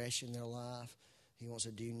move fresh in their life. He wants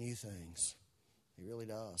to do new things. He really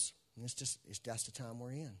does. And that's the time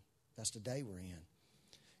we're in. That's the day we're in.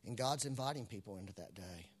 And God's inviting people into that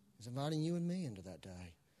day. He's inviting you and me into that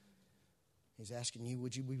day. He's asking you,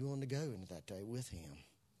 would you be willing to go into that day with him?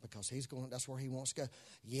 Because that's where he wants to go.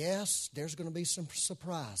 Yes, there's going to be some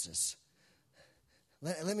surprises.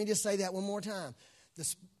 Let me just say that one more time.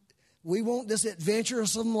 We want this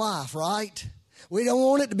adventuresome life, right? We don't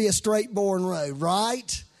want it to be a straight, boring road,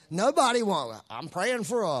 right? Nobody wants it. I'm praying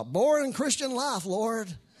for a boring Christian life,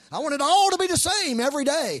 Lord. I want it all to be the same every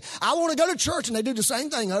day. I want to go to church and they do the same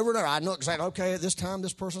thing over there. I know exactly, okay, at this time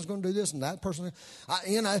this person's going to do this and that person,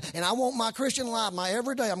 and I want my Christian life, my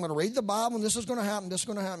every day. I'm going to read the Bible and this is going to happen, this is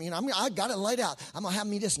going to happen. I got it laid out. I'm going to have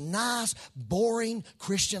me this nice, boring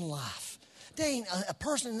Christian life. There ain't a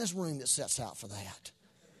person in this room that sets out for that.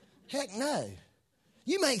 Heck no.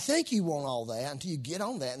 You may think you want all that until you get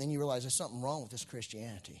on that and then you realize there's something wrong with this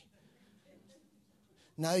Christianity.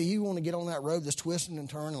 No, you want to get on that road that's twisting and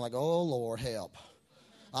turning like, oh, Lord, help.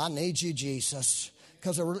 I need you, Jesus.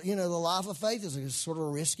 Because, the life of faith is sort of a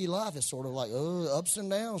risky life. It's sort of like, ups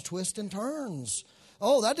and downs, twists and turns.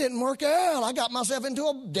 Oh, that didn't work out. I got myself into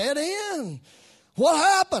a dead end. What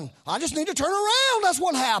happened? I just need to turn around. That's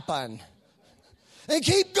what happened. And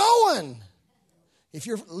keep going. If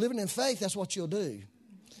you're living in faith, that's what you'll do.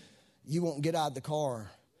 You won't get out of the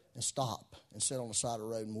car and stop and sit on the side of the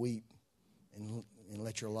road and weep and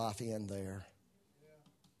let your life end there.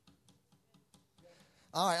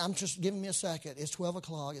 All right, I'm just giving me a second. It's 12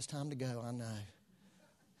 o'clock. It's time to go, I know.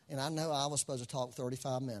 And I know I was supposed to talk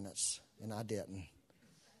 35 minutes, and I didn't.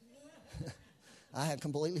 I have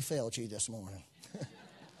completely failed you this morning.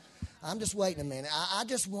 I'm just waiting a minute. I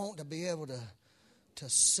just want to be able to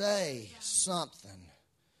say something.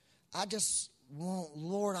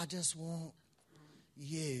 Lord, I just want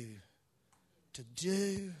you to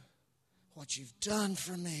do what you've done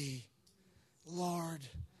for me, Lord,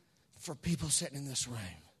 for people sitting in this room.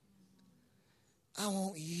 I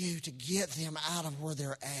want you to get them out of where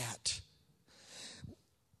they're at.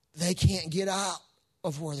 They can't get out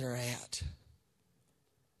of where they're at.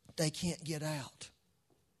 They can't get out.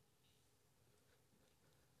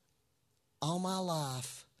 All my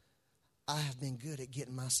life, I have been good at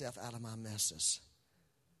getting myself out of my messes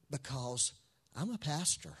because I'm a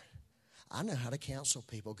pastor. I know how to counsel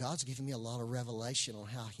people. God's given me a lot of revelation on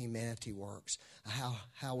how humanity works,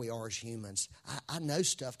 how we are as humans. I know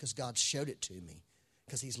stuff because God showed it to me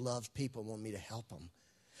because he's loved people and wanted me to help them.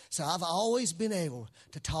 So I've always been able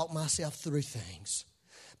to talk myself through things.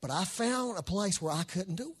 But I found a place where I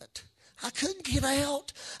couldn't do it. I couldn't get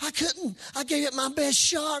out. I gave it my best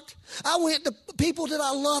shot. I went to people that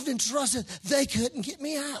I loved and trusted. They couldn't get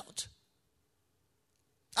me out.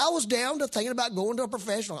 I was down to thinking about going to a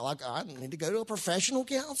professional. Like, I need to go to a professional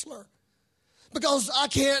counselor because I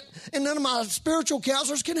can't, and none of my spiritual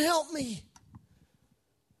counselors can help me.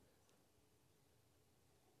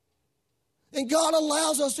 And God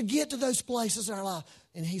allows us to get to those places in our life.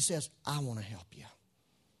 And he says, I want to help you.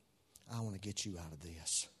 I want to get you out of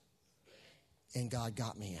this. And God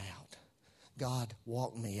got me out. God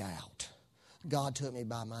walked me out. God took me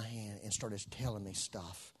by my hand and started telling me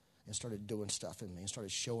stuff. And started doing stuff in me and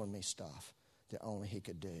started showing me stuff that only he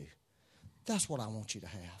could do. That's what I want you to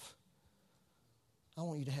have. I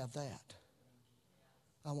want you to have that.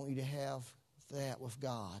 I want you to have that with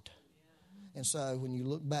God. And so when you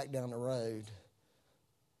look back down the road,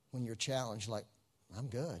 when you're challenged, like, I'm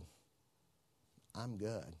good. I'm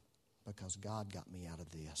good because God got me out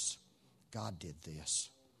of this. God did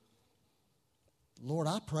this. Lord,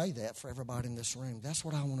 I pray that for everybody in this room. That's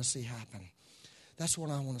what I want to see happen. That's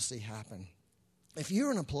what I want to see happen. If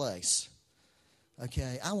you're in a place,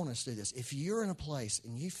 okay, I want us to do this. If you're in a place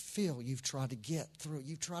and you feel you've tried to get through,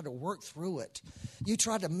 you've tried to work through it, you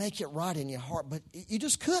tried to make it right in your heart, but you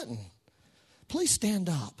just couldn't, please stand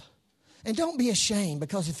up. And don't be ashamed,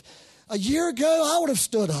 because if a year ago I would have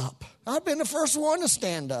stood up. I'd been the first one to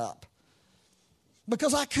stand up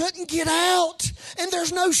because I couldn't get out, and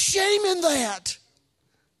there's no shame in that.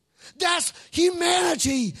 That's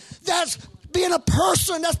humanity. That's being a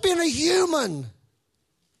person, that's being a human.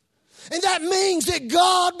 And that means that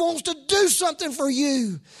God wants to do something for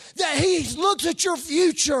you. That he looks at your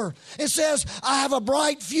future and says, I have a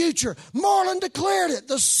bright future. Marlon declared it.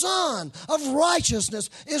 The sun of righteousness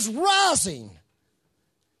is rising.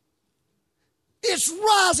 It's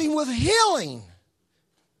rising with healing.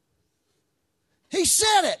 He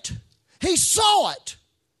said it. He saw it.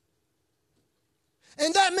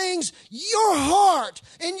 And that means your heart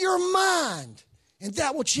and your mind. And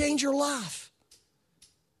that will change your life.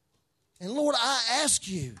 And Lord, I ask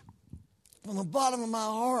you from the bottom of my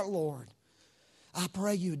heart, Lord, I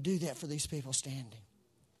pray you would do that for these people standing.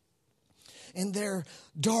 In their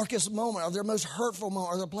darkest moment, or their most hurtful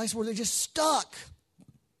moment, or the place where they're just stuck.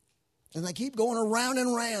 And they keep going around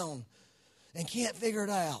and around and can't figure it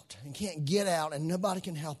out and can't get out and nobody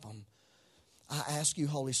can help them. I ask you,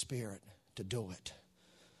 Holy Spirit, to do it.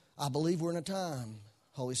 I believe we're in a time,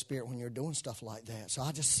 Holy Spirit, when you're doing stuff like that. So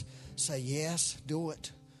I just say yes, do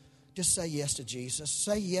it. Just say yes to Jesus.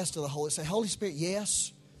 Say yes to the Holy Spirit. Say, Holy Spirit,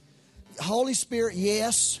 yes. Holy Spirit,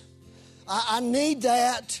 yes. I need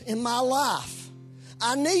that in my life.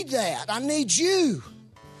 I need that. I need you.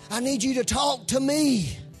 I need you to talk to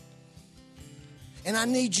me. And I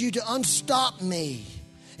need you to unstop me.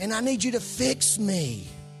 And I need you to fix me.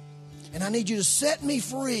 And I need you to set me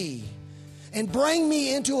free. And bring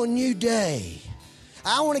me into a new day.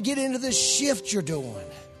 I want to get into this shift you're doing.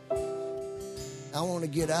 I want to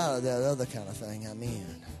get out of that other kind of thing I'm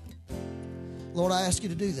in. Lord, I ask you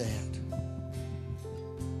to do that.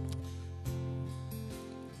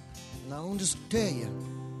 And I want to just tell you,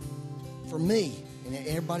 for me, and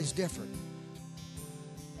everybody's different,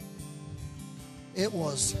 it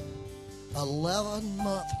was an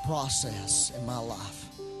 11-month process in my life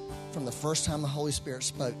from the first time the Holy Spirit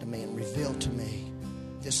spoke to me and revealed to me,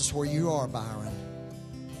 this is where you are, Byron,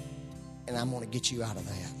 and I'm going to get you out of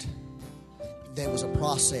that. There was a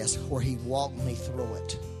process where he walked me through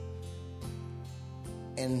it.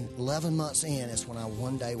 And 11 months in is when I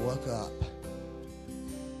one day woke up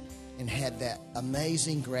and had that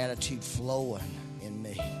amazing gratitude flowing in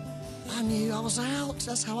me. I knew I was out.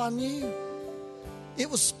 That's how I knew. It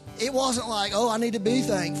wasn't like, oh, I need to be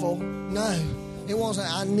thankful. No, it wasn't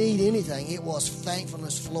I need anything. It was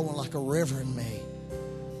thankfulness flowing like a river in me.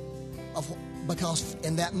 Because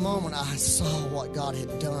in that moment I saw what God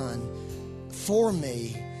had done for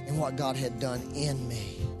me and what God had done in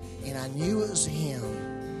me. And I knew it was him.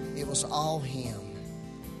 It was all him.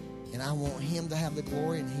 And I want him to have the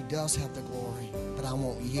glory, and he does have the glory. But I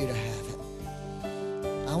want you to have it.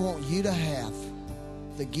 I want you to have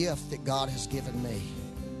the gift that God has given me.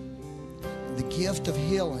 The gift of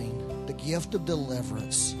healing, the gift of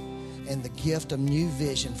deliverance, and the gift of new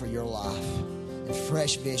vision for your life and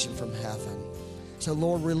fresh vision from heaven. So,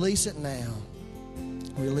 Lord, release it now.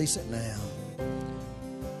 Release it now.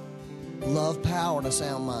 Love, power, and a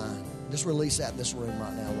sound mind. Just release that in this room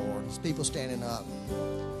right now, Lord. There's people standing up.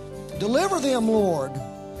 Deliver them, Lord,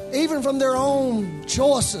 even from their own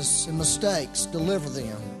choices and mistakes. Deliver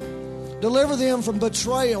them. Deliver them from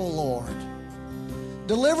betrayal, Lord.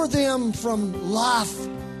 Deliver them from life,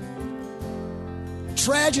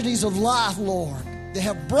 tragedies of life, Lord. They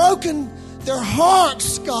have broken their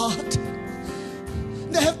hearts, God.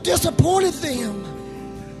 They have disappointed them.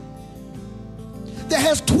 That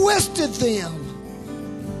has twisted them.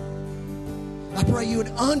 I pray you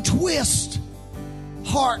would untwist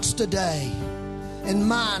hearts today and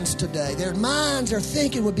minds today. Their minds, their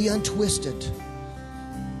thinking would be untwisted.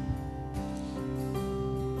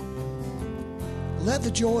 Let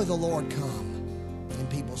the joy of the Lord come in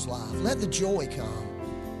people's lives. Let the joy come.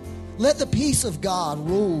 Let the peace of God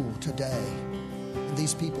rule today in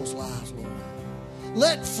these people's lives, Lord.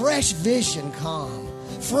 Let fresh vision come.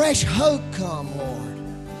 Fresh hope come,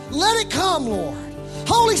 Lord. Let it come, Lord.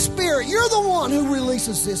 Holy Spirit, you're the one who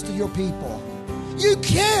releases this to your people. You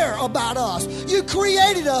care about us. You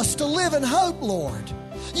created us to live in hope, Lord.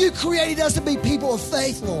 You created us to be people of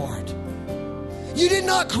faith, Lord. You did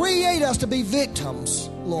not create us to be victims,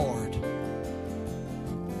 Lord.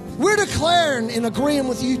 We're declaring and agreeing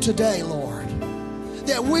with you today, Lord,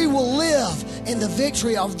 that we will live in the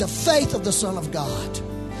victory of the faith of the Son of God.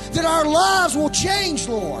 That our lives will change,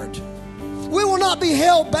 Lord. We will not be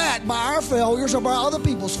held back by our failures or by other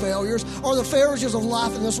people's failures or the failures of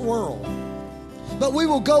life in this world. But we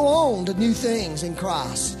will go on to new things in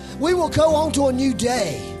Christ. We will go on to a new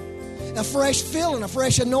day, a fresh filling, a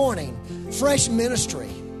fresh anointing, fresh ministry.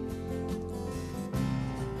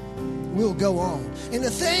 We'll go on. And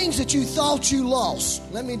the things that you thought you lost,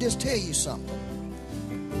 let me just tell you something.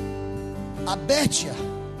 I bet you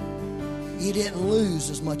didn't lose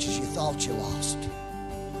as much as you thought you lost.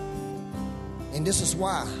 And this is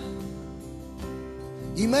why.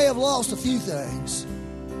 You may have lost a few things.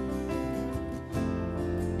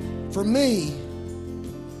 For me,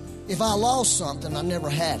 if I lost something, I never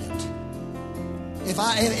had it.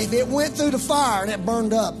 If it went through the fire and it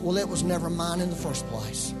burned up, well, it was never mine in the first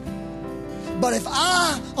place. But if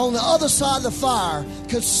I, on the other side of the fire,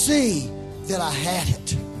 could see that I had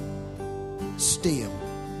it still,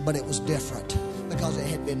 but it was different because it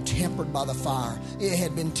had been tempered by the fire. It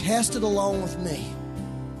had been tested along with me,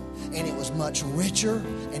 and it was much richer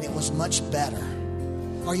and it was much better.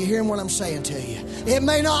 Are you hearing what I'm saying to you? It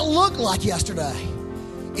may not look like yesterday.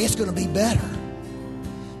 It's going to be better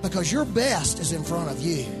because your best is in front of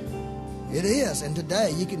you. It is, and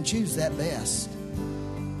today you can choose that best.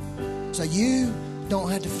 So you don't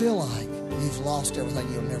have to feel like you've lost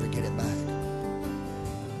everything. You'll never get it back.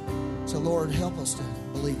 So Lord, help us to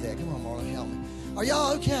believe that. Come on, Marlon, help me. Are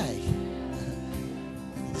y'all okay?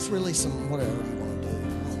 Let's release some whatever you want to do. I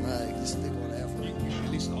don't know. Just do whatever. You should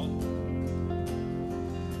release it all.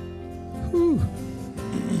 Whew.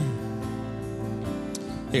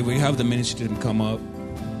 Hey, we have the ministry team come up.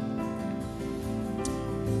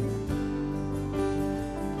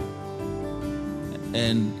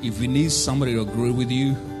 And if you need somebody to agree with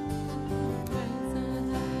you,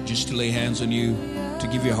 just to lay hands on you, to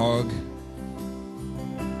give you a hug,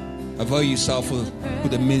 avail yourself with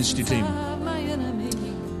the ministry team.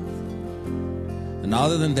 And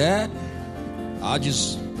other than that, I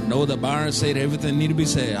just know that Byron said everything need to be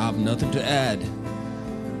said. I have nothing to add.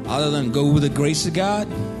 Other than go with the grace of God,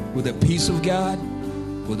 with the peace of God,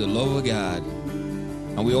 with the love of God.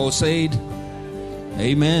 And we all said,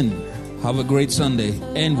 amen. Have a great Sunday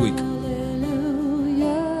and week. Hallelujah.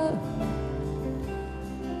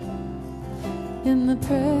 In the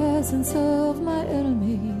presence of my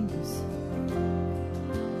enemies,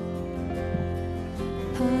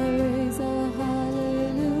 I raise a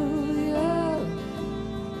hallelujah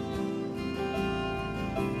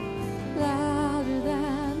louder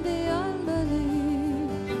than the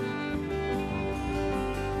unbelief.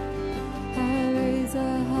 I raise a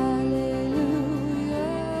hallelujah.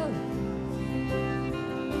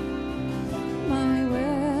 My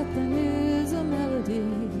weapon is a melody.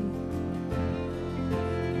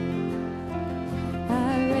 I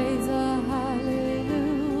raise a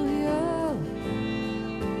hallelujah.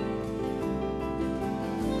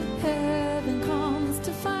 Heaven comes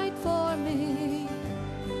to fight for me.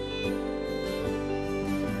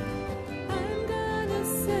 I'm gonna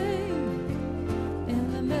sing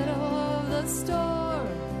in the middle of the storm.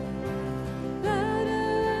 Louder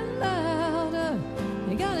and louder,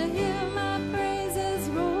 you gotta hear my praises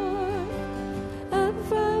roar. Up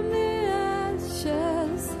from the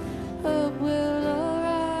ashes, hope will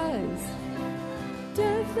arise.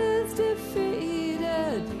 Death is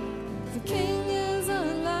defeated, the King is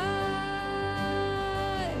alive.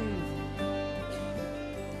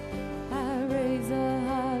 I raise a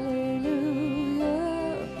hallelujah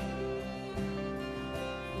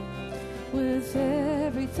with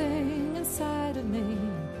everything inside of me.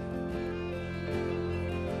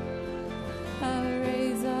 I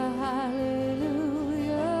raise a hallelujah.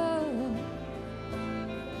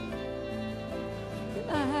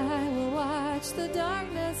 I will watch the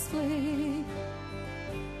darkness flee.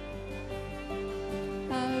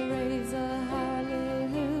 I raise a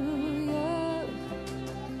hallelujah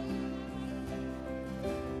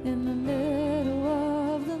in the middle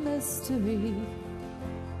of the mystery.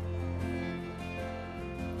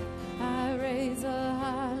 I raise a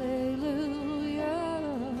hallelujah.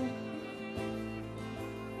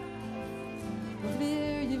 With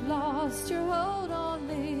fear you've lost your hold on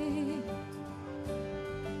me.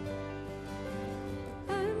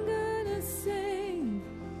 I'm gonna sing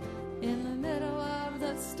in the middle of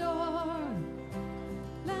the storm.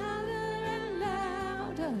 Louder and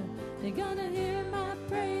louder, you're gonna hear my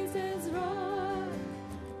praises roar.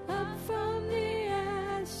 Up from the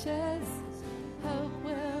ashes, hope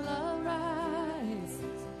will arise.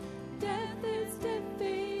 Death is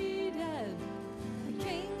defeated, the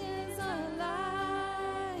King is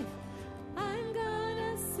alive. I'm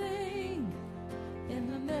gonna sing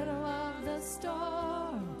in the middle of the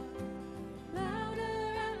storm.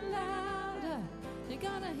 Louder and louder, you're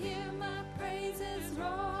gonna hear my praises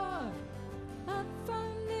roar. Up from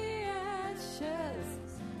the ashes,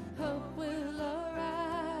 hope will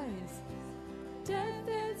arise. Death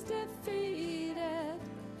is defeated,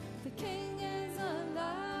 the King is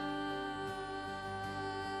alive.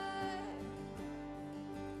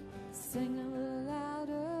 Sing